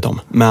kan inte vet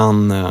om.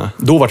 Men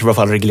då var det i alla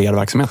fall reglerad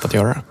verksamhet att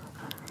göra det.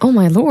 Oh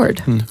my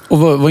lord. Och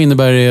vad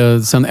innebär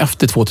det sen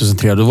efter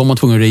 2003? Då var man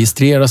tvungen att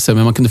registrera sig,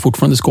 men man kunde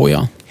fortfarande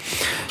skoja.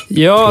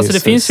 Ja, alltså det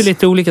finns ju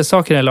lite olika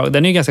saker i den här lagen.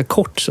 Den är ju ganska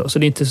kort så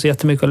det är inte så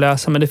jättemycket att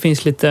läsa. Men det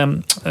finns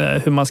lite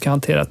hur man ska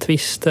hantera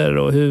tvister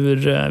och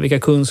vilka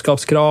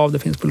kunskapskrav det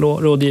finns på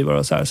rådgivare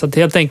och så här. Så att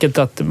helt enkelt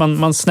att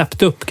man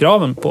snäppte upp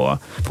kraven på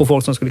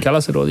folk som skulle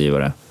kalla sig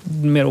rådgivare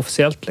mer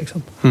officiellt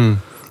liksom.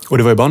 Och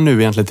det var ju bara nu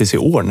egentligen tills i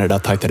år när det där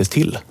tajtades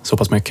till så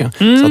pass mycket.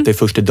 Så att det är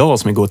först idag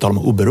som vi går att tala om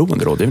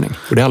oberoende rådgivning.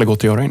 Och det har aldrig gått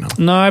att göra innan.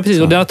 Nej, precis.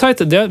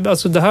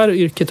 Så. Och det här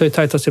yrket har ju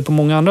tajtat sig på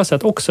många andra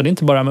sätt också. Det är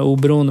inte bara med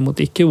oberoende mot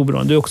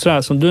icke-oberoende. Det är också det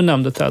här som du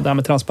nämnde, det här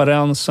med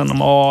transparensen,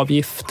 om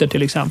avgifter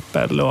till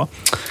exempel. Och,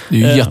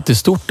 det är ju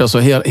jättestort, alltså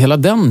hela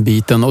den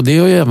biten. Och det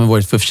har ju även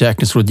varit för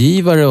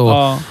försäkringsrådgivare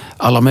och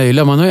alla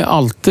möjliga. Man har ju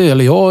alltid,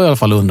 eller jag har i alla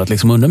fall undrat,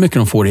 liksom, undrar hur mycket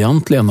de får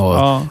egentligen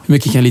och hur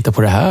mycket kan jag lita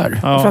på det här?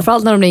 Ja.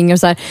 Framförallt när de ringer och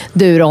så här,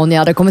 du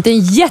Ronja, det har kommit en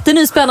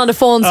jätteny spännande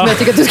fond som jag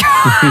tycker att du ska...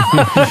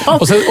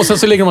 och sen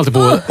så lägger de alltid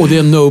på, och det är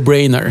en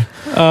no-brainer.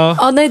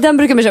 Ja, nej, den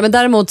brukar man köra. Men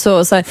däremot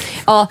så här,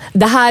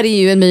 det här är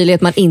ju en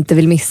möjlighet man inte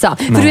vill missa.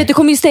 För du vet, det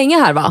kommer ju stänga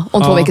här va?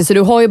 Om 2 veckor, så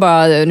du har ju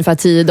bara ungefär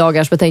 10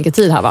 dagars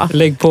betänketid här va?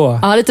 Lägg på.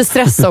 Ja, lite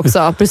stress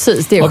också.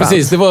 Precis, det är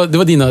precis. Det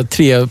var dina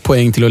 3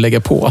 poäng till att lägga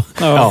på.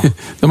 Ja.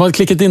 När man har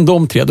klickat in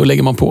de 3, då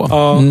lägger man på.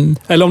 Ja.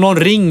 Eller om någon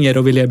ringer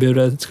och vill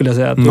erbjuda, skulle jag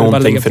säga. Att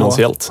någonting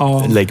finansiellt.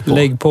 Ja. Lägg på.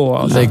 Lägg på.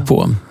 Alltså. Lägg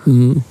på.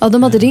 Ja,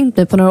 de hade ringt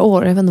nu på några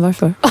år. Jag vet inte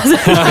varför.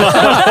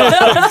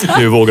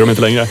 Nu vågar de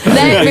inte längre.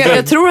 Nej, men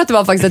jag tror att det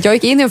var faktiskt att jag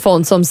gick in i en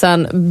fond som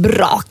sen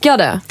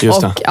brakade.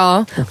 Just det.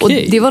 Och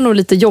det var nog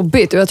lite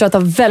jobbigt. Och jag tror att det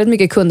var väldigt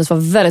mycket kunder som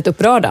var väldigt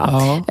upprörda.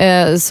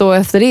 Så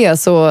efter det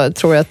så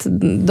tror jag att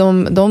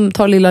de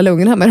tar lilla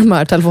lugn här med de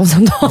här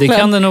telefonsamtalen. Det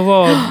kan det nog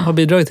ha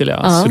bidragit till,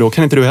 Så då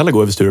kan inte du heller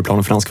gå över Stureplan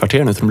och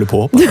Finanskvarteren utan att bli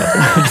påhoppad.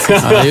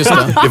 Just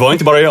det. Det var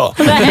inte bara jag.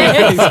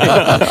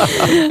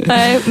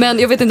 Nej, men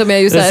jag vet inte om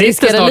jag just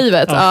riskerar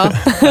livet.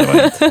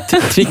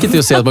 Tricket är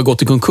att säga att man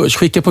gått i konkurs.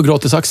 Skicka på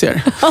gratis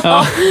aktier.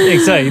 Ja,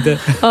 exakt.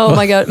 Oh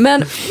my God.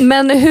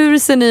 Men hur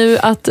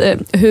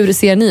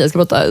ser ni, jag ska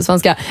prata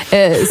svenska,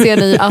 ser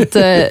ni att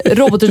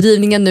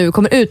robotrådgivningen nu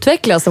kommer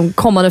utvecklas de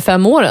kommande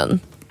 5 åren?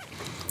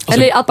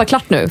 Eller är det bara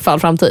klart nu för all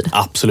framtid?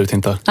 Absolut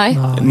inte. Nej,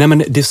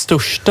 men det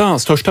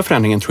största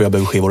förändringen tror jag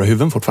behöver ske i våra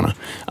huvuden fortfarande.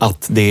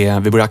 Att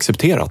vi börjar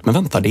acceptera att, men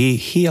vänta, det är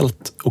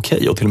helt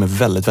okej och till och med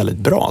väldigt, väldigt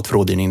bra att få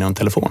rådgivning genom en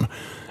telefon.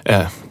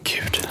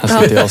 Gud,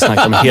 här sitter jag och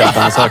snackar om helt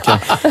andra saker.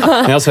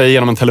 När jag säger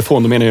genom en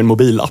telefon, då menar jag en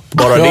mobilapp.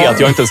 Bara det att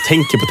jag inte ens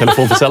tänker på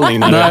telefonförsäljning.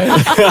 Nej.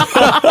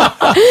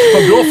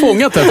 Vad bra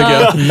fångat det, tycker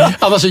jag.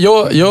 Annars,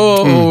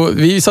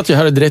 vi satt ju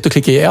här direkt och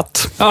klickade i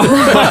 1.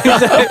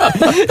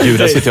 Gud,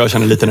 där sitter jag och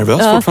känner lite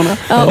nervös fortfarande.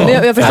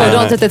 Jag förstår, du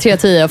har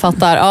 3310, jag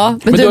fattar.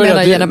 Men du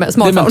menar genom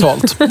smartphone. Det är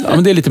mentalt. Ja,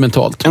 men det är lite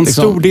mentalt. En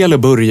stor del att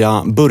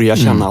börja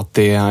känna att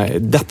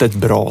detta är ett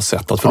bra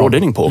sätt att få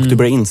rådgivning på. Och du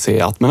börjar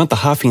inse att, men vänta,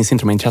 här finns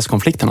inte de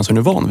intressekonflikterna som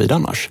du är van vid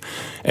annars.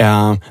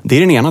 Det är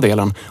den ena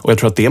delen. Och jag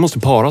tror att det måste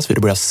paras vid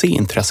att börja se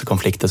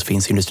intressekonflikter som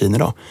finns i industrin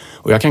idag.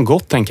 Och jag kan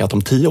gott tänka att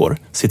om 10 år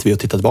sitter vi och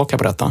tittar tillbaka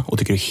på detta och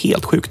tycker det är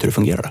helt sjukt hur det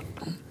fungerar.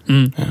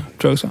 Tror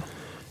jag också.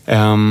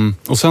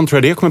 Och sen tror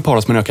jag det kommer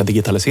paras med en ökad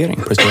digitalisering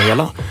på det stora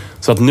hela.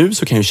 Så att nu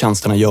så kan ju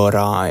tjänsterna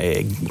göra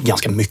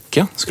ganska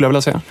mycket, skulle jag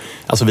vilja säga.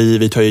 Alltså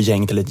vi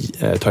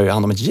tar ju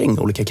hand om ett gäng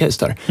olika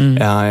case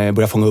där.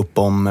 Börjar fånga upp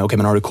om,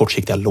 men har du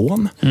kortsiktiga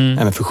lån?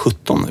 Även för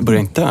 17, börja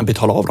inte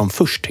betala av dem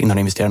först innan du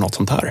investerar i något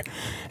sånt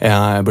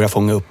här. Börja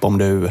fånga upp om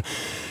du...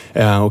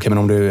 men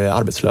om du är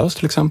arbetslös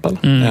till exempel.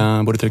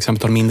 Borde till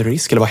exempel ta en mindre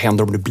risk. Eller vad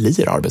händer om du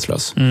blir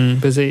arbetslös?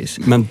 Precis.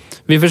 Men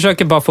vi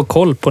försöker bara få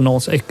koll på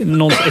någons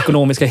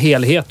ekonomiska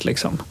helhet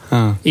liksom,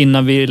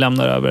 innan vi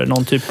lämnar över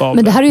någon typ av...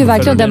 Men det här är ju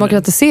verkligen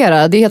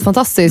demokratisera. Det är helt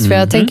fantastiskt. För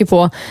jag tänker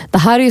på, det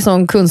här är ju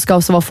sån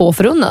kunskap som var få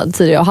förunnad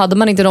tidigare. Hade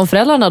man inte de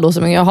föräldrarna då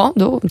som,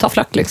 då ta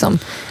flack liksom.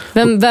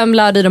 Vem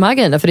lär dig de här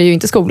grejerna? För det är ju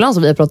inte skolan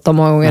som vi har pratat om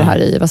många gånger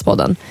här i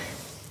Västpodden.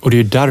 Och det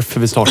är ju därför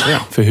vi startar det.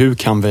 För hur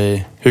kan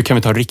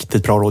vi ta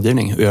riktigt bra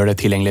rådgivning och göra det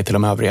tillgängligt till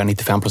de övriga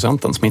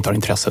 95% som inte har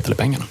intresset eller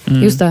pengarna?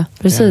 Just det,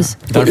 precis.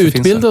 Och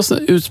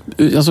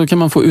alltså kan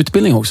man få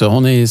utbildning också?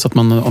 Har ni, så att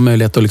man har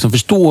möjlighet att liksom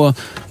förstå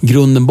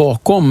grunden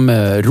bakom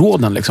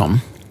råden liksom?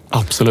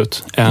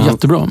 Absolut.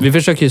 Jättebra. Vi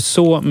försöker ju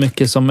så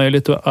mycket som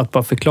möjligt att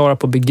bara förklara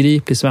på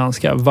begriplig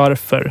svenska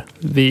varför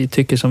vi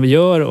tycker som vi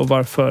gör och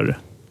varför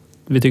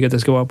vi tycker att det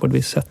ska vara på ett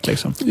visst sätt.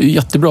 Liksom.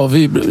 Jättebra.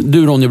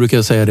 Du Ronja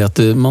brukar säga det att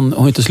man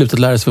har inte slutat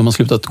lära sig för man har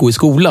slutat gå i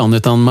skolan,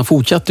 utan man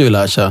fortsätter ju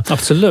lära sig.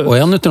 Absolut. Och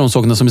en av de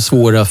sakerna som är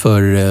svåra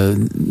för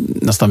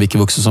nästan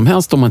vilken vuxen som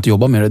helst om man inte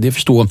jobbar med det är att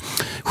förstå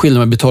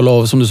skillnaden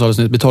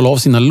med betala av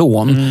sina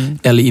lån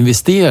eller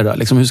investera.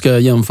 Liksom, hur ska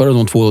jag jämföra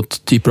de 2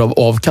 typer av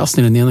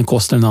avkastning? Den ena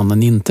kostar, den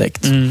andra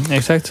intäkt.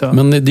 Exakt så.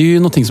 Men det är ju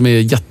någonting som är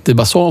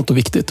jättebasalt och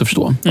viktigt att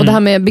förstå. Och det här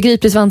med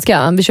begriplig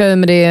svenska, vi kör ju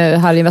med det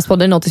här i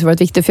Västpodden, är något som har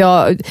varit viktigt. För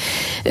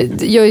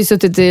jag har ju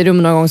suttit i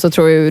rummet någon gång, så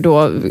tror jag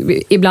då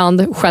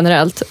ibland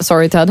generellt,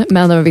 sorry Ted,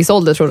 men över en viss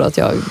ålder tror jag att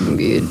jag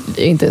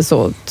inte är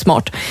så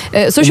smart.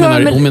 Så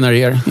hon menar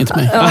er, inte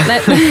mig. Ja,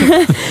 nej.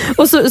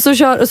 Och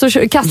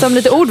så kastar de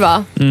lite ord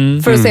va?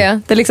 För att se.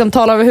 Det liksom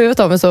talar över huvudet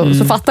av mig,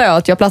 så fattar jag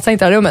att jag platsar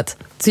inte i rummet.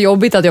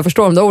 jättejobbigt att jag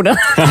förstår de där orden.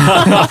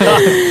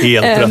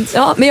 Helt rätt.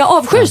 Ja, men jag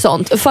avskyr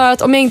sånt. För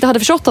att om jag inte hade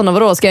förstått honom,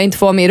 vadå, ska jag inte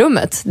få vara med i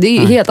rummet? Det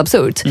är ju helt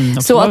absurt.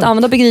 Så att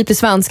använda begriplig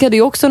svenska, det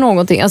är också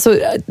någonting. Alltså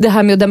det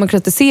här med att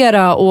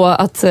demokratisera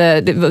och att,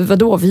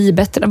 vadå, vi är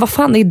bättre. Vad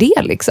fan är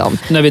det liksom?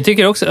 Nej, vi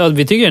tycker också att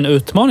det är en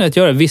utmaning att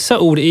göra. Vissa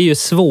ord är ju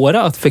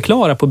svåra att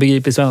förklara på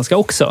begriplig svenska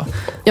också.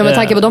 Ja, med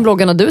tanke på de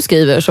bloggarna du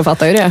skriver så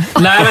fattar ju det.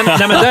 Nej,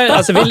 men där,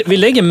 alltså, vi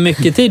lägger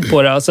mycket tid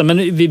på det. Alltså, men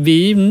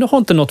vi har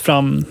inte nått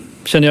fram,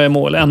 känner jag, i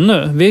mål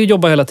ännu. Vi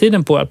jobbar hela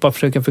tiden på att bara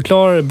försöka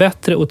förklara det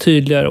bättre och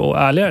tydligare och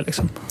ärligare.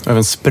 Liksom.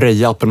 Även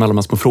spraya-appen med alla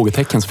de små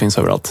frågetecken som finns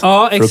överallt.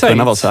 Ja, exakt. För att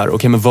kunna vara så här,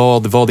 okej, men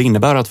vad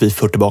innebär att vi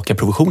får tillbaka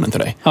provisionen till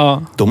dig?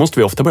 Ja. Då måste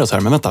vi ofta börja så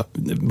här, men vänta,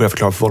 börja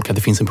förklara för folk att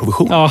det finns en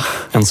provision. Ja.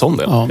 En sån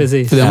del. Ja,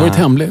 precis. för den har varit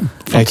hemlig.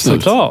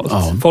 Exakt.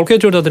 Ja. Folk har ju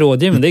trott att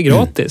rådgivning, det är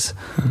gratis.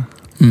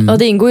 Ja,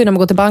 det ingår ju när man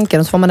går till banken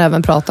och så får man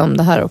även prata om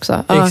det här också.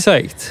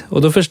 Exakt.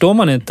 Och då förstår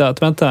man inte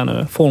att, vänta här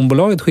nu,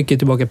 fondbolaget skickar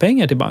tillbaka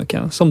pengar till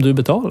banken som du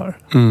betalar.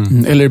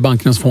 Eller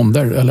bankernas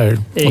fonder. Eller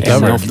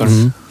exakt.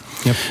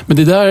 Yep. Men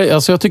det där,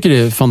 alltså jag tycker det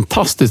är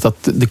fantastiskt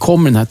att det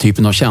kommer den här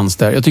typen av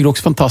tjänster. Jag tycker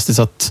också fantastiskt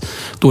att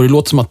då det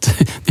låter som att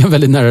det är en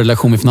väldigt nära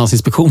relation med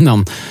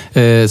Finansinspektionen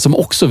som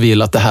också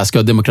vill att det här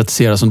ska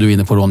demokratiseras, som du är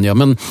inne på, Ronja.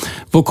 Men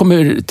vad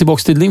kommer,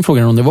 tillbaka till din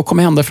fråga, Ronja, vad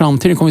kommer hända i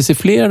framtiden? Kommer vi se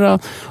flera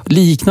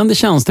liknande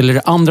tjänster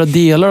eller andra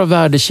delar av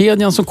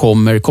värdekedjan som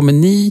kommer? Kommer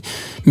ni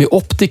med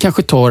Opti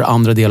kanske ta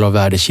andra delar av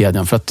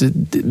värdekedjan för att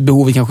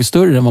behovet kanske är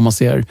större än vad man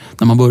ser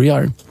när man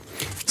börjar?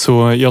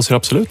 Så jag ser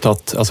absolut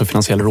att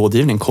finansiell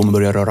rådgivning kommer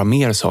börja röra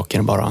mer saker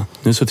än bara...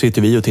 Nu så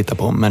sitter vi och tittar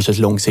på människors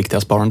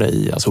långsiktiga sparande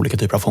i olika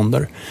typer av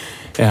fonder.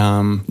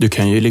 Du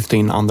kan ju lyfta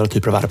in andra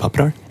typer av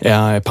värdepapper,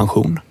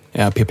 pension,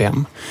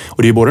 PPM.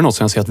 Och det är både något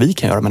som jag ser att vi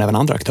kan göra, men även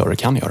andra aktörer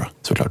kan göra,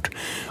 såklart.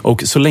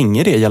 Och så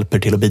länge det hjälper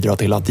till att bidra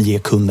till att ge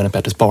kunden ett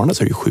bättre sparande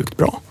så är det ju sjukt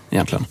bra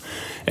egentligen.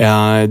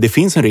 Det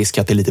finns en risk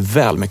att det är lite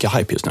väl mycket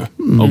hype just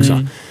nu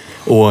också.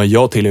 Och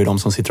jag tillhör ju de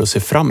som sitter och ser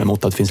fram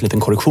emot att det finns en liten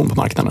korrektion på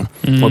marknaden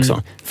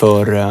också.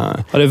 För,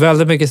 det är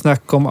väldigt mycket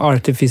snack om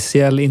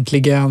artificiell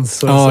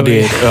intelligens. Och ja, det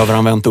är ett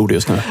överanvänt ord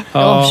just nu.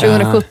 Ja,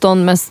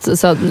 2017 mest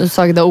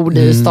sagda ord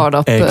i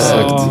startup.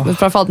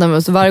 Framförallt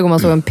när varje gång man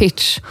såg en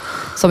pitch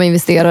som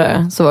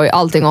investerare så var ju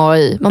allting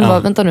AI. Man bara,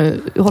 vänta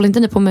nu, håller inte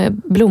ni på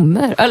med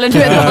blommor? Eller du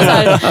vet, så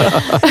här.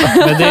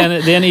 Men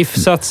det är en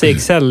if-sats i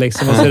Excel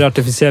liksom, och så är det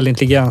artificiell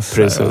intelligens.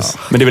 Precis.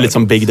 Men det är väl lite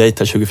som Big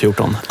Data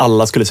 2014.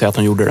 Alla skulle säga att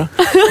de gjorde det.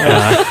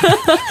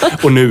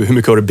 Och nu, hur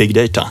mycket har du Big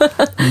Data?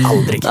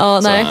 Aldrig. Ja,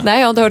 nej,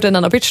 jag har inte hört en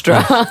annan pitch, tror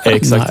jag.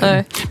 Exakt.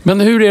 Nej.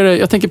 Men hur är det,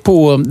 jag tänker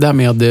på det här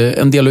med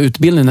en del av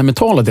utbildningen, den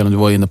mentala delen du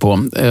var inne på.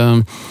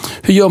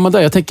 Hur gör man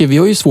det? Jag tänker, vi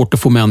har ju svårt att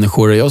få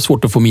människor, jag har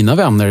svårt att få mina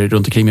vänner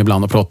runt omkring mig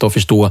ibland att prata och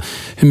förstå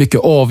hur mycket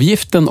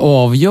avgiften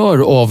avgör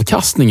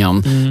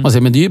avkastningen. Man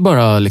säger, men det är ju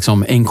bara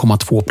liksom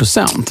 1,2%. Och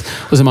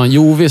så säger man,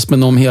 jo visst,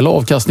 men om hela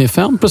avkastningen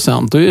är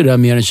 5%, då är det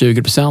mer än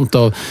 20%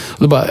 av,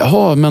 och då bara,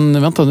 jaha,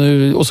 men vänta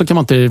nu, och så kan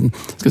man inte,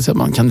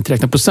 man kan inte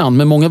räkna procent,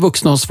 men många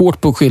vuxna har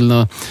svårt på att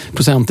skilja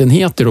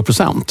procentenheter och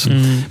procent.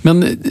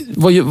 Men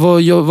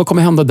vad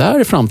kommer hända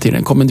där i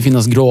framtiden? Kommer det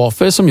finnas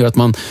grafer som gör att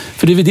man,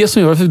 för det är väl det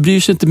som gör, för bryr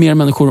sig inte mer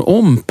människor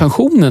om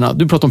pensionerna?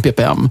 Du pratar om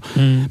PPM.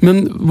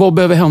 Men vad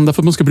behöver hända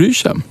för att man ska bry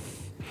sig?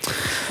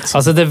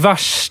 Alltså det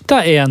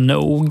värsta är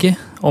nog,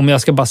 om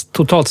jag ska bara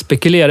totalt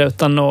spekulera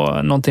utan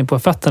någonting på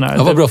fötterna.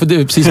 Ja, vad bra, för det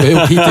är precis vad jag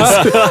har gjort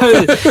hittills.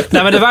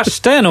 Nej, men det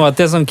värsta är nog att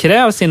det som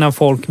krävs innan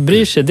folk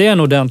bryr sig, det är en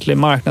ordentlig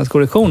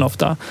marknadskorrektion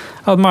ofta.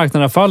 Att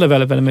marknaderna faller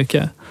väldigt, väldigt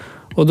mycket.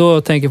 Och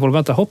då tänker folk,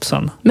 vänta,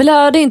 hoppsan. Men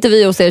lärde inte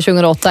vi oss det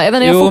 2008?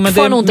 Även jag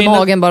fortfarande ont i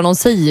magen bara någon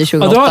säger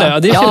 2008. Ja, du har det.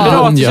 Det är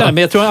bra att du känner,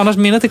 men jag tror annars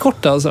minnet är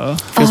kort alltså.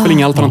 Det finns väl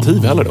inga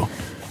alternativ heller då?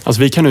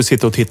 Alltså vi kan nu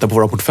sitta och titta på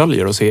våra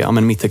portföljer och se, ja,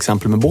 men mitt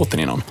exempel med båten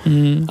innan.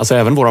 Alltså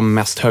även våra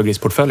mest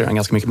högriskportföljer har en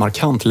ganska mycket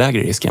markant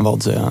lägre risk än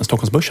vad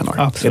Stockholmsbörsen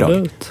har. Absolut.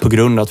 Idag. På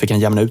grund av att vi kan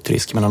jämna ut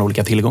risk mellan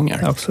olika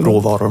tillgångar. Absolut.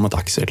 Råvaror mot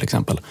aktier till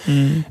exempel.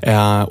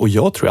 Och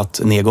jag tror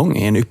att nedgång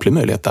är en ypperlig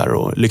möjlighet där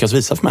och lyckas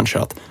visa för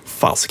människor att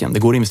fasken, det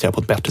går att investera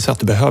på ett bättre sätt.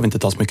 Du behöver inte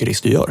ta så mycket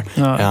risk du gör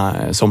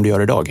som du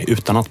gör idag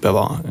utan att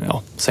behöva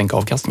sänka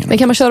avkastningen. Men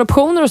kan man köra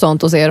optioner och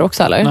sånt och se det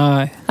också eller?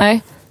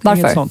 Nej.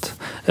 Varför? Sånt.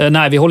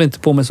 Nej, vi håller inte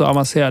på med så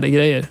avancerade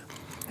grejer.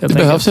 Det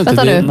behövs inte.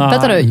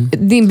 Vänta nu,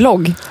 din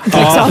blogg.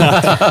 Ja.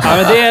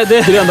 Men det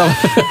är enda.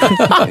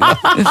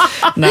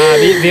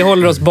 Nej, vi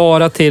håller oss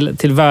bara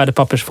till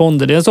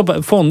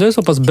värdepappersfonder. Fonder är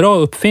så pass bra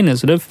uppfinning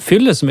så det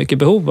fyller så mycket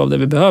behov av det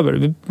vi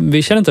behöver.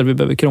 Vi känner inte att vi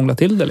behöver krångla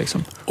till det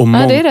liksom. Och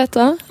det är rätt,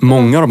 va?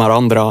 Många av de här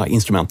andra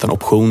instrumenten,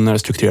 optioner,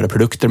 strukturerade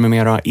produkter med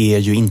mera, är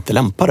ju inte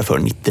lämpade för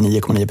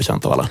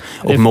 99,9% av alla.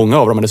 Och många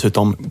av dem har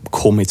dessutom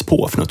kommits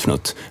på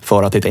fnutt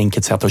för att det är ett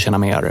enkelt sätt att tjäna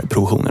mer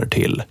provisioner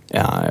till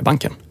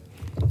banken.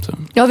 Så.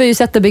 Ja, vi har ju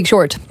sett The Big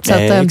Short. Så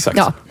exakt.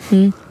 Ja.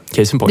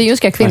 Case in point. Det är ju en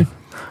skräckfilm.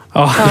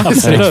 Ja,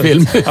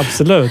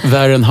 absolut.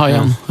 Värre än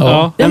Hajen.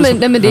 Ja,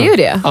 men det är ju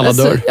det. Alla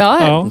dör.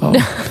 Ja.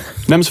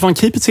 men så fan,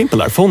 keep it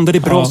simple där. Fonder, det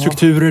är bra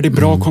strukturer, det är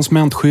bra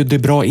konsumentskydd, det är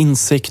bra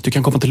insikt. Du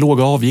kan komma till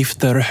låga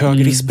avgifter,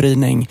 hög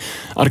riskspridning.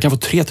 Ja, du kan få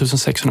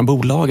 3600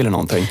 bolag eller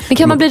någonting. Men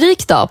kan man bli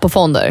rik då på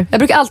fonder? Jag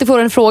brukar alltid få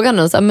den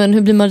frågan. Men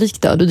hur blir man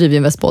rik då? Du driver ju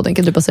Investpodden.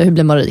 Kan du bara säga, hur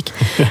blir man rik?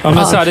 Ja,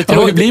 men så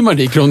här, hur blir man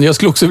rik, Ron? Jag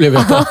skulle också vilja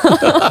veta.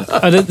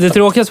 det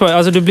tråkigaste var,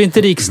 alltså du blir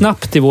inte rik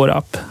snabbt i vår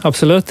app.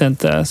 Absolut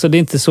inte. Så det är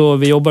inte så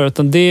vi jobbar,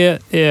 utan det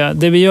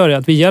vi gör är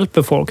att vi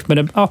hjälper folk med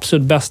det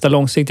absolut bästa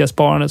långsiktiga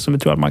sparandet som vi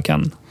tror att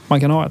man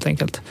kan ha helt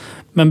enkelt.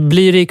 Men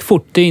bli rik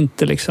fort, det är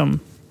inte liksom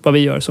vad vi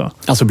gör så.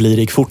 Alltså bli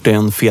rik fort är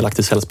en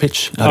felaktig sales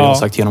pitch. Det har jag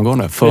sagt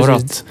genomgående.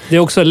 Det är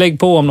också, lägg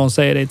på om någon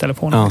säger det i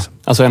telefonen. Ja. Liksom.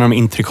 Alltså en av de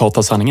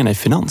intrikata sanningarna i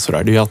finans det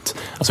är ju att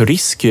alltså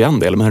risk är ju en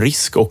del, men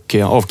risk och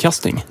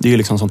avkastning, det är ju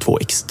liksom som två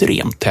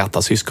extremt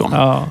täta syskon.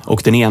 Ja.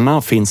 Och den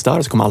ena finns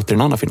där, så kommer alltid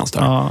den andra finnas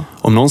där. Ja.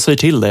 Om någon säger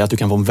till dig att du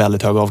kan få en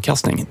väldigt hög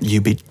avkastning,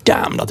 you be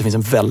damned att det finns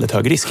en väldigt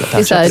hög risk att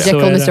det är Jekyll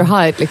och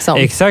Mr. Hyde liksom.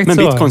 Exakt. Men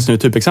Bitcoins nu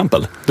typ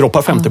exempel.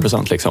 Droppar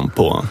 50% liksom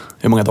på,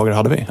 hur många dagar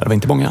hade vi? Det var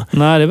inte många.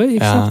 Nej, det var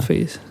exakt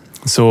precis.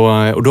 Så,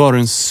 och då har du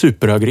en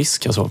superhög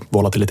risk, alltså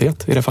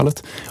volatilitet i det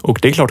fallet. Och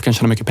det är klart du kan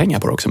tjäna mycket pengar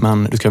på det också,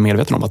 men du ska vara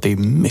medveten om att det är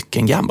mycket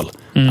en gamble.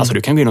 Alltså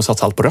du kan gå in och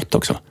satsa allt på rött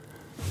också.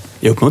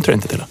 Jag uppmuntrar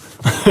inte till det.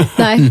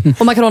 Nej,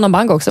 och man kan låna en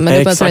bank också, men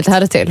det behöver inte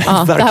heller till.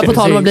 Det här på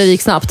tal om att bli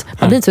rik snabbt.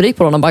 Man blir inte så rik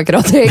på att låna en bank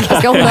idag, det är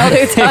ganska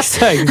onödigt.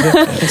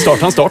 Exakt.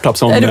 Starta en startup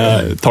som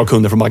tar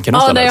kunder från banken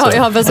istället. Ja,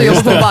 jag har väl så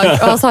jobbat på en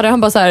bank. Och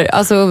han bara så här,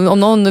 alltså, om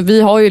någon,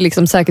 vi har ju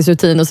liksom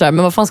säkerhetsrutin och sådär,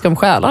 men vad fan ska de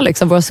stjäla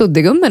liksom? Våra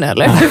suddigummen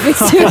eller? Det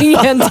finns ju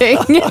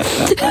ingenting.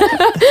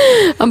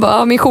 Han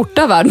bara, min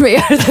skjorta är värd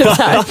mer. Typ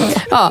så här.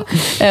 Ja,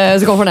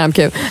 så kom från MQ.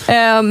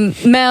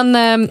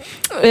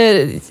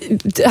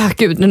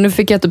 Gud, nu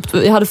fick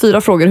jag hade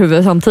 4 frågor i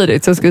huvudet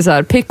samtidigt, så jag skulle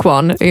säga pick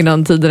one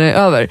innan tiden är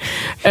över.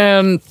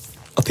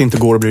 Att det inte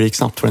går att bli rik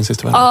snabbt för den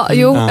sista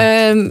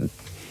världen.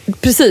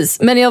 Precis.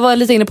 Men jag var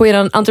lite inne på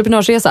er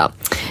entreprenörsresa.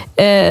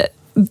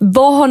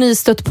 Vad har ni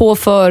stött på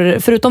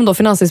förutom då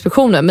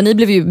Finansinspektionen? Men ni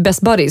blev ju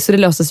best buddies, så det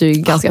löstes ju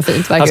ganska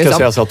fint. Jag ska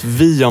säga så att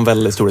vi har en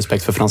väldigt stor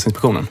respekt för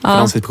Finansinspektionen.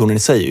 Finansinspektionen i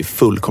sig är ju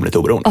fullkomligt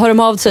oberoende. Har de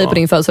av sig på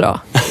din födelsedag?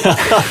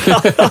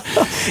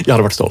 Jag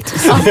hade varit stolt.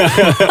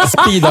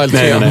 Speed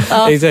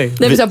nej,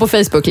 vi ser på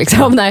Facebook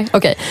liksom. Nej,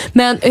 okej.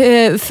 Men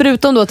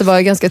förutom då att det var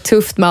ganska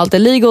tufft med allt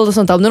illegal och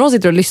sånt, om någon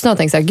sitter och lyssnar och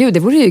tänker så här, gud, det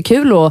vore ju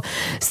kul att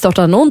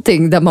starta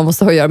någonting där man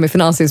måste ha att göra med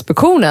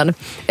Finansinspektionen.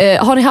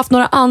 Har ni haft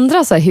några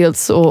andra så här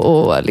hills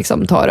och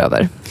liksom tar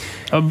över?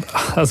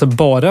 Alltså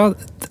bara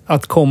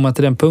att komma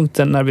till den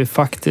punkten när vi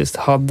faktiskt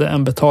hade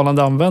en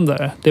betalande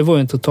användare, det var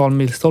ju en total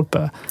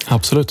milstolpe.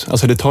 Absolut,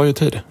 alltså det tar ju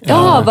tid.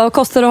 Ja, vad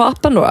kostar det att ha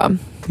appen då?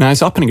 Nej,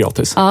 så appen är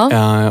gratis.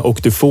 Och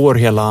du får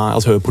hela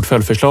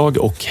portföljförslag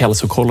och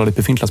hälsokolla ditt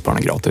befintliga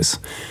sparande gratis.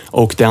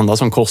 Och det enda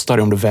som kostar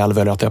är om du väl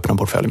väljer att öppna en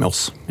portfölj med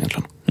oss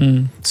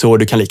egentligen. Så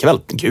du kan lika väl,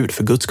 gud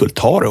för guds skull,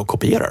 ta det och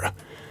kopiera det.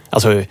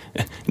 Alltså,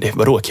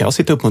 vadå, kan jag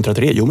sitta och uppmuntra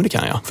till det? Jo, men det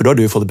kan jag. För då har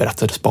du fått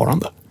berättat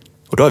sparande.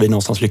 Och då har vi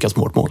någonstans lyckats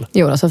med vårt mål.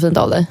 Jonas, vad fint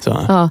av dig.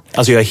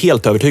 Alltså jag är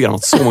helt övertygad om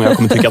att så många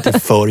kommer tycka att det är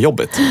för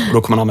jobbigt. Och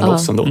då kommer man använda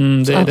oss ändå.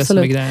 Det är det som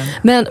är grejen.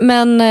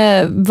 Men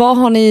vad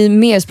har ni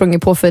mer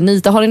sprungit på för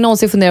nita? Har ni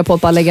någonsin funderat på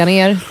att bara lägga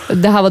ner?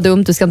 Det här var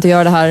dumt, du ska inte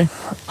göra det här.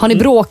 Har ni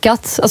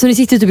bråkat? Alltså ni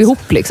sitter ju typ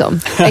ihop liksom.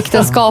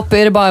 Äktenskap,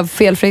 är det bara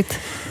felfritt?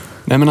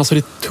 Nej, men alltså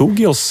det tog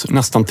ju oss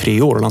nästan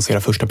 3 år att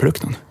lansera första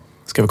produkten.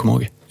 Ska vi komma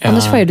ihåg.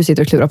 Anders, vad är det du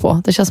sitter och klurar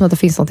på? Det känns som att det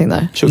finns någonting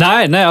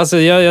där. Nej, alltså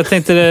jag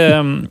tänkte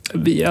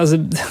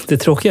det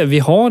tråkiga, vi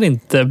har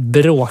inte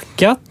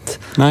bråkat.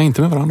 Nej,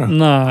 inte med varandra.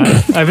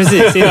 Nej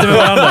precis, inte med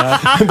varandra.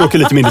 Vi bråkar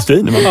lite med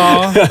industrin. Men...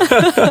 Ja.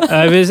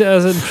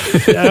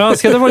 Jag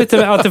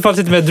önskar att det fanns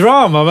lite mer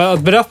drama att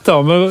berätta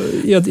om. Men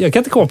jag kan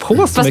inte komma på så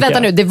mycket. Fast vänta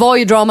nu, det var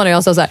ju drama när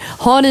jag sa så här,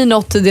 har ni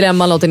något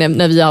dilemma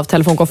när vi har haft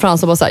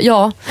telefonkonferens och bara så här,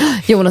 ja,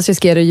 Jonas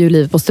riskerar ju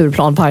livet på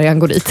Stureplan varje han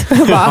går dit.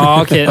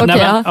 Okej.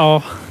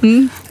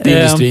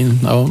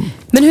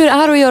 Men hur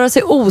är det att göra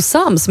sig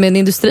osams med en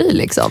industri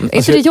liksom? Är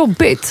inte det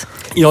jobbigt?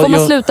 Får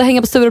man sluta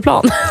hänga på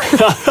Stureplan?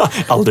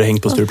 Aldrig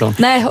hängt på Stureplan.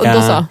 Nej, och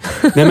då så.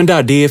 Nej, men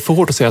det är för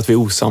hårt att säga att vi är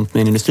osamt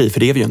med en industri, för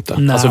det är vi ju inte.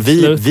 Nej, alltså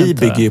vi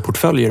bygger ju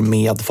portföljer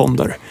med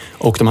fonder.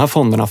 Och de här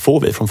fonderna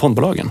får vi från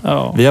fondbolagen.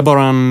 Ja. Vi har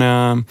bara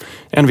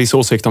en viss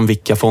åsikt om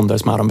vilka fonder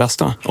som är de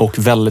bästa. Och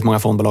väldigt många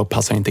fondbolag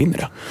passar inte in i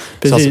det.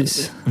 Precis. Så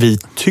alltså, vi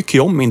tycker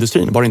ju om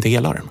industrin, bara inte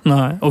hela den.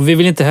 Nej, och vi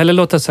vill inte heller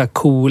låta så här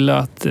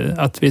coola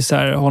att vi så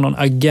här har någon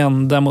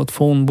agenda mot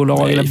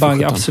fondbolag eller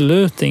bank.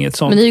 Absolut inget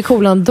sånt. Men ni är ju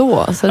coola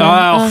ändå. Så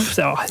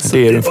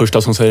det är den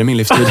första som säger i min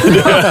livstid.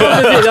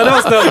 Ja, det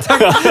var snällt.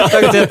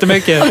 Tack så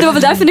jättemycket. Och det var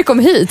väl därför ni kom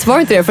hit, var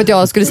det inte det? För att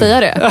jag skulle säga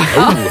det.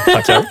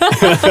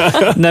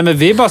 Tackar. Nej, men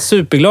vi är bara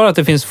superglada att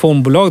det finns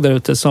fondbolag där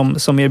ute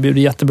som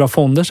erbjuder jättebra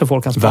fonder så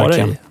folk kan spara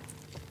i.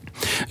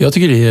 Jag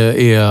tycker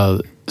det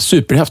är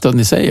superhäftigt att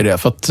ni säger det.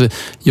 För att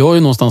jag har ju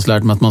någonstans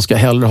lärt mig att man ska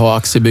hellre ha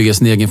aktier, bygga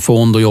sin egen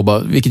fond och jobba,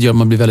 vilket gör att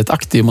man blir väldigt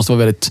aktiv, måste vara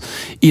väldigt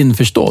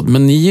införstådd.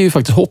 Men ni ger ju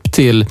faktiskt hopp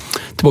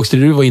tillbaka till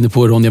det du var inne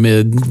på, Ronja,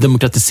 med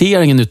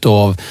demokratiseringen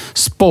utav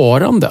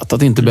sparandet.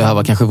 Att inte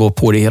behöva kanske vara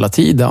på det hela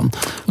tiden.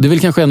 Och det är väl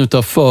kanske en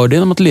utav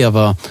fördelarna med att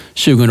leva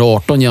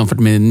 2018 jämfört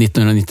med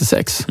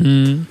 1996.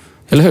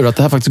 Eller hur? Att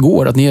det här faktiskt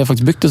går. Att ni har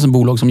faktiskt byggt ett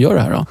bolag som gör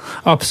det här då?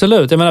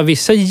 Absolut. Jag menar,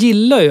 vissa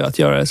gillar ju att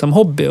göra det som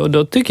hobby. Och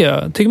då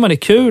tycker man det är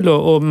kul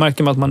och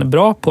märker man att man är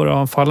bra på det och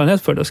har en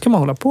fallenhet för det. Då ska man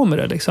hålla på med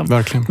det. Liksom.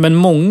 Verkligen. Men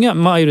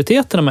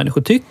majoriteten av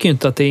människor tycker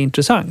inte att det är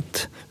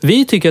intressant.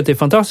 Vi tycker att det är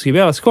fantastiskt.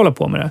 Vi alla ska hålla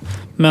på med det.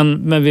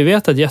 Men vi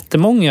vet att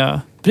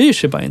jättemånga bryr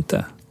sig bara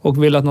inte.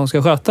 Och vill att någon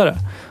ska sköta det.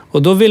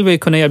 Och då vill vi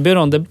kunna erbjuda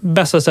dem det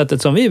bästa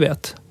sättet som vi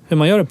vet. Hur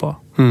man gör det på.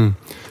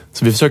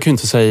 Så vi försöker ju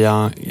inte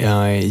säga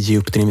ge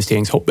upp din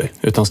investeringshobby.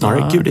 Utan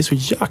snarare, gud det är så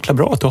jäkla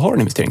bra att du har en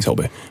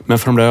investeringshobby. Men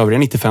för de där övriga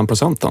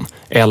 95%.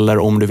 Eller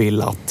om du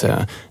vill att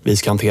vi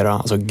ska hantera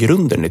alltså,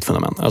 grunden i ditt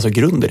fundament. Alltså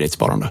grunden i ditt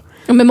sparande.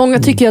 Men många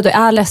tycker ju att det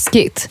är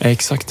läskigt.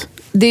 Exakt.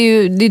 Det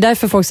är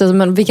därför folk säger,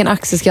 men vilken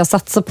aktie ska jag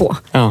satsa på?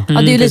 Ja.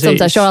 Ja, det är ju lite sånt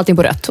där, kör allting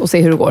på rätt och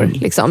se hur det går.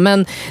 Liksom.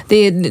 Men det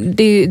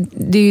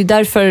är ju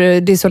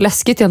därför det är så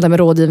läskigt egentligen med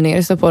rådgivning.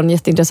 Jag står på en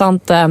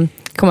jätteintressant,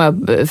 kommer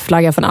jag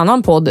flagga för en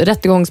annan podd,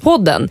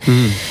 Rättegångspodden.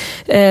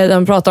 Där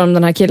de pratar om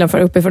den här killen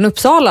uppifrån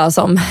Uppsala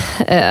som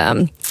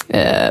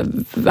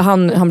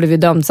han blev ju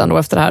dömd sen då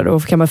efter det här. Då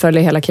kan man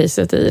följa hela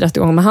caset i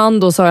rättegången. Men han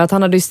då sa att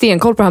han hade ju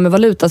stenkoll på det här med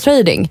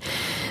valutatrading.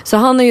 Så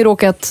han har ju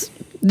råkat,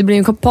 det blir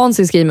en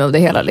kompansisk game av det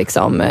hela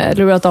liksom.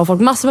 Lurat av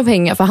folk massor med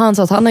pengar. För han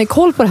sa att han har ju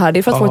koll på det här. Det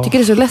är för att folk tycker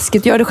det är så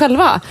läskigt att göra det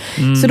själva.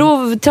 Så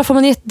då träffar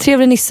man en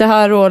jättetrevlig nisse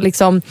här. Och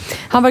liksom,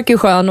 han verkar ju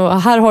skön.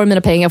 Och här har du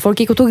mina pengar. Folk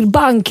gick och tog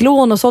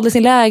banklån och sålde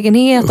sin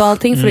lägenhet och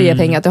allting för att ge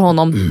pengar till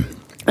honom.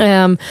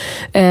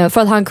 För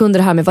att han kunde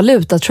det här med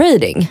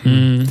valutatrading.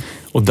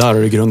 Och där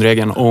är det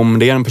grundregeln. Om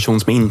det är en person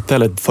som inte,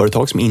 eller ett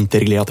företag som inte är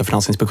reglerat av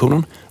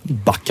Finansinspektionen,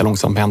 backa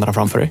långsamt med händerna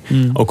framför dig.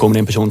 Och om det är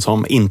en person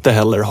som inte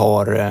heller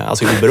har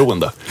alltså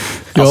oberoende,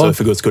 alltså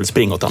för guds skull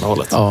spring åt andra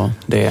hållet. Ja.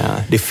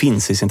 Det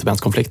finns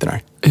incitamentskonflikter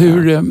där.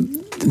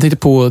 Jag tänkte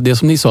på det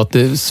som ni sa, att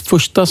det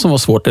första som var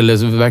svårt,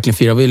 eller verkligen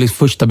fira, var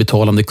liksom första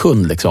betalande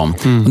kund. Liksom.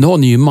 Och nu har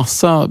ni ju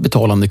massa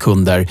betalande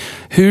kunder.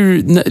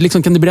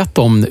 Liksom, kan ni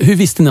berätta om, hur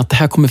visste ni att det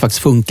här kommer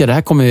faktiskt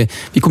funka?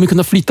 Vi kommer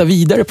kunna flytta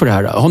vidare på det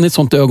här. Har ni ett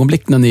sånt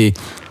ögonblick när ni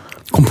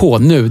kom på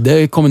nu?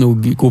 Det kommer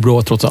nog gå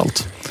bra trots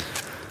allt.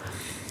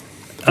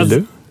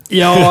 Du?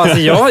 Ja, alltså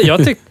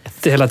jag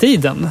tyckte hela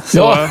tiden.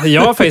 Så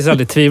jag har faktiskt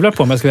aldrig tvivlat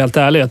på, om jag ska vara helt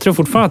ärlig. Jag tror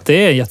fortfarande att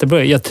det är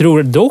jättebra. Jag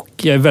tror dock,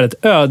 jag är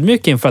väldigt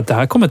ödmjuk inför att det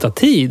här kommer ta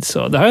tid.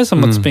 Så det här är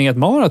som att springa ett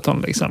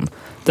maraton. Liksom.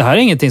 Det här är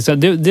ingenting, så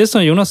det är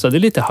som Jonas sa, det är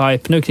lite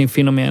hype nu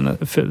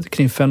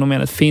kring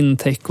fenomenet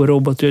fintech och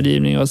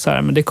robotrådgivning och så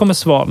här. Men det kommer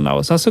svalna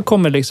och sen så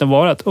kommer det liksom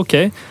vara att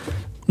okej,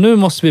 nu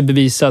måste vi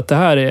bevisa att det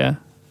här är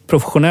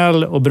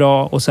professionell och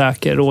bra och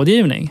säker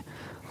rådgivning.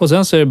 Och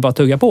sen så är det bara att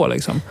tugga på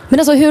liksom. Men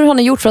alltså, hur har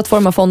ni gjort för att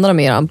forma fonderna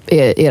med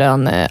er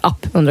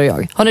app, undrar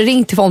jag? Har ni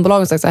ringt till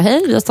fondbolaget och sagt så här,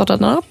 hej, vi har startat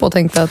en app och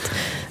tänkt att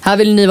här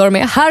vill ni vara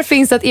med. Här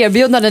finns ett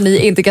erbjudande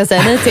ni inte kan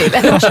säga nej till.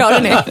 Eller vad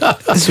kör ni?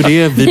 Så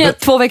ni har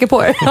 2 veckor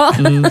på er.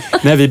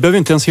 Nej, vi behöver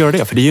inte ens göra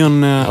det. För det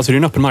är ju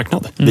en öppen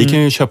marknad. Vi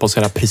kan ju köpa oss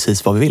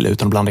precis vad vi vill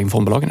utan att blanda in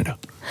fondbolagen i det.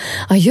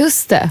 Ja,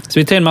 just det. Så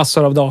vi tar in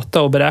massor av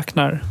data och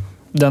beräknar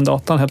den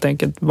datan helt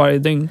enkelt varje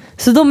dygn.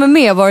 Så de är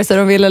med vare sig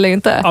de vill eller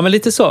inte? Ja, men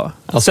lite så.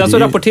 Alltså, sen så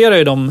rapporterar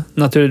ju de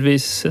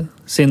naturligtvis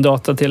sin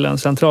data till en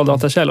central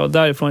datakälla och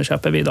därifrån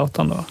köper vi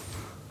datan då.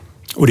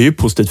 Och det är ju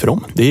positivt för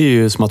dem. Det är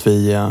ju som att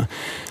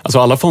alltså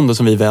alla fonder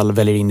som vi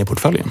väljer in i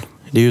portföljen,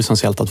 det är ju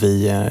essentiellt att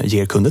vi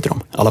ger kunder till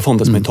dem. Alla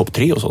fonder som är topp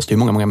 3 hos oss, det är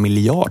många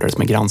miljarder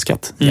som är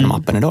granskat genom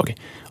appen idag.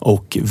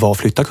 Och vad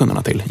flyttar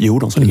kunderna till? Jo,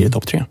 de som ligger i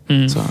topp 3.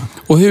 Så.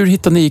 Och hur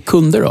hittar ni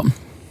kunder då?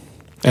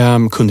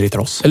 Kunder hittar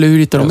oss. Eller hur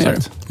hittar de er?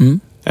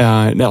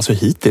 Alltså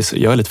hittills,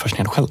 jag är lite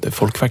fascinerad själv.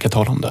 Folk verkar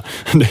tala om det.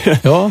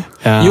 Ja.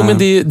 Jo, men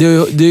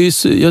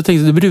jag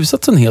tänkte det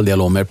brusats en hel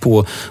del om er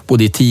på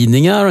både i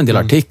tidningar och en del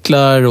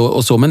artiklar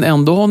och så. Men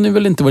ändå har ni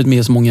väl inte varit med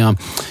i så många,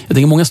 jag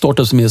tänker många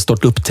startups som är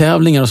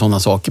startup-tävlingar och sådana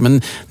saker.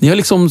 Men ni har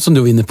liksom, som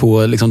du var inne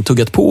på, liksom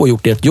tuggat på och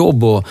gjort ert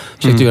jobb och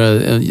försökt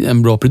göra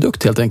en bra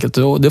produkt helt enkelt.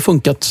 Och det har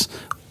funkat.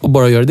 Och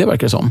bara göra det,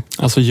 verkar det som.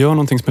 Alltså gör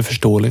någonting som är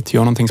förståeligt,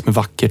 gör någonting som är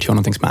vackert, gör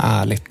någonting som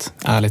är ärligt.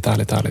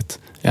 Ärligt.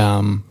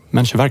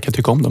 Människor verkar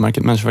tycka om det,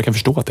 människor verkar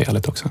förstå att det är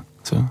ärligt också.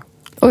 Så.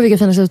 Oj, vilka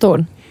fina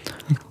slutord.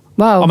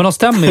 Wow. Ja, men de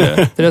stämmer ju.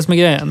 Det är det som är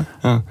grejen.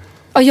 Ja.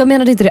 Jag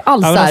menade inte det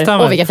alls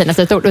där. Vilka fina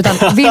slutord.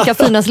 Utan vilka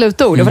fina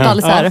slutord. Det var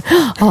alldeles så här.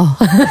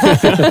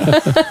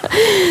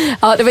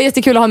 Ja, det var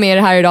jättekul att ha med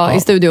er här idag i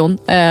studion.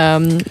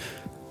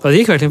 Ja, det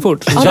gick verkligen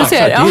fort. Ja, du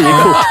ser.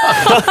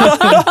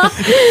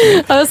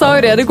 Ja, jag sa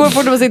ju det. Det går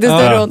fort när man sitter i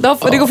studion.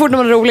 Det går fort när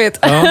man är roligt.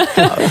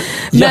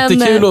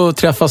 Jättekul att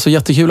träffas och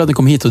jättekul att ni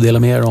kom hit och dela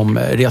med er om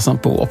resan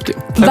på Opti.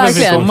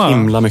 Verkligen. Så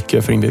himla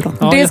mycket för inbjudan.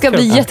 Det ska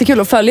bli jättekul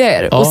att följa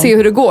er och se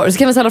hur det går. Så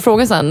kan vi ställa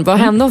frågan sen. Vad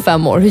hände om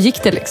 5 år? Hur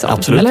gick det liksom?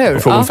 Absolut. Eller hur?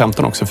 Och fråga om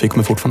 15 också, för vi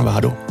kommer fortfarande vara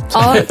här då.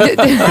 Ja,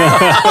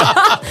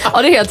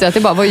 det är helt rätt. Det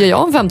är bara, vad gör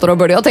jag om 15 år?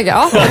 Började jag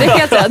tänka, det är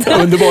helt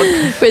rätt. Underbart.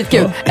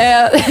 Skitkul.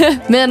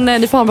 Men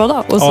ni får ha en bra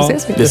dag och så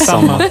ses vi.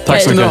 Detsamma.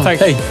 Tack så mycket.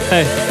 Tack.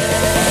 Hej.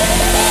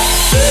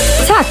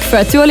 Tack för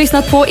att du har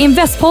lyssnat på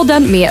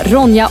Investpodden med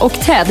Ronja och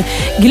Ted.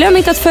 Glöm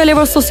inte att följa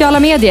våra sociala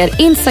medier,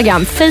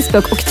 Instagram,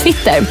 Facebook och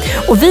Twitter.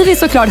 Och vi vill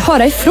såklart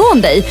höra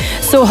ifrån dig.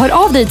 Så hör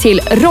av dig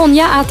till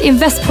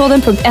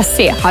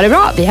ronja@investpodden.se. Ha det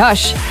bra, vi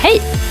hörs.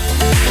 Hej!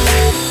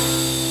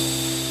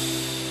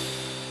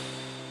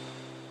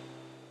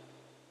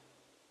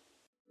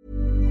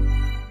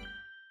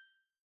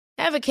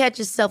 Ever catch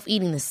yourself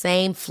eating the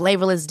same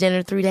flavorless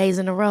dinner 3 days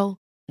in a row?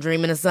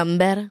 Dreaming of something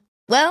better?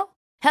 Well,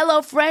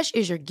 HelloFresh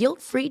is your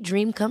guilt-free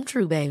dream come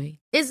true, baby.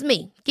 It's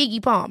me,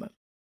 Keke Palmer.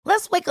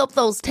 Let's wake up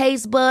those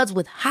taste buds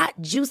with hot,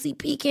 juicy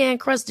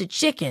pecan-crusted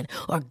chicken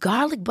or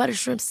garlic butter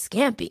shrimp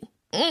scampi.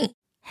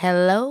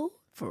 Hello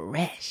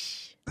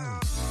Fresh.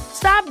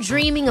 Stop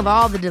dreaming of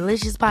all the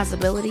delicious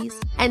possibilities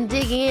and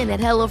dig in at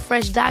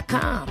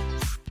HelloFresh.com.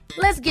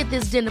 Let's get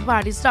this dinner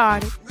party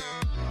started.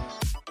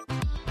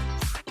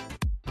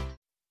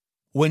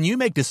 When you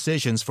make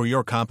decisions for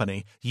your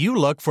company, you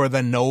look for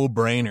the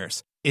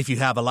no-brainers. If you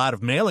have a lot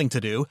of mailing to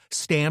do,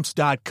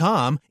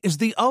 Stamps.com is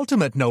the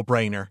ultimate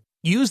no-brainer.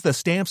 Use the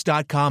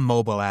Stamps.com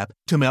mobile app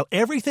to mail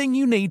everything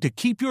you need to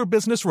keep your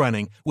business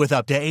running with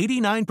up to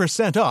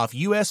 89% off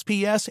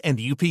USPS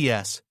and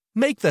UPS.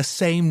 Make the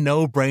same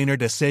no-brainer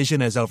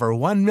decision as over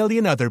 1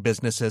 million other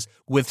businesses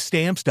with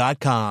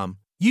Stamps.com.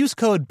 Use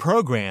code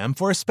PROGRAM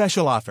for a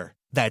special offer.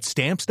 That's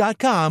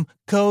Stamps.com,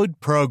 code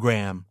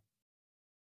PROGRAM.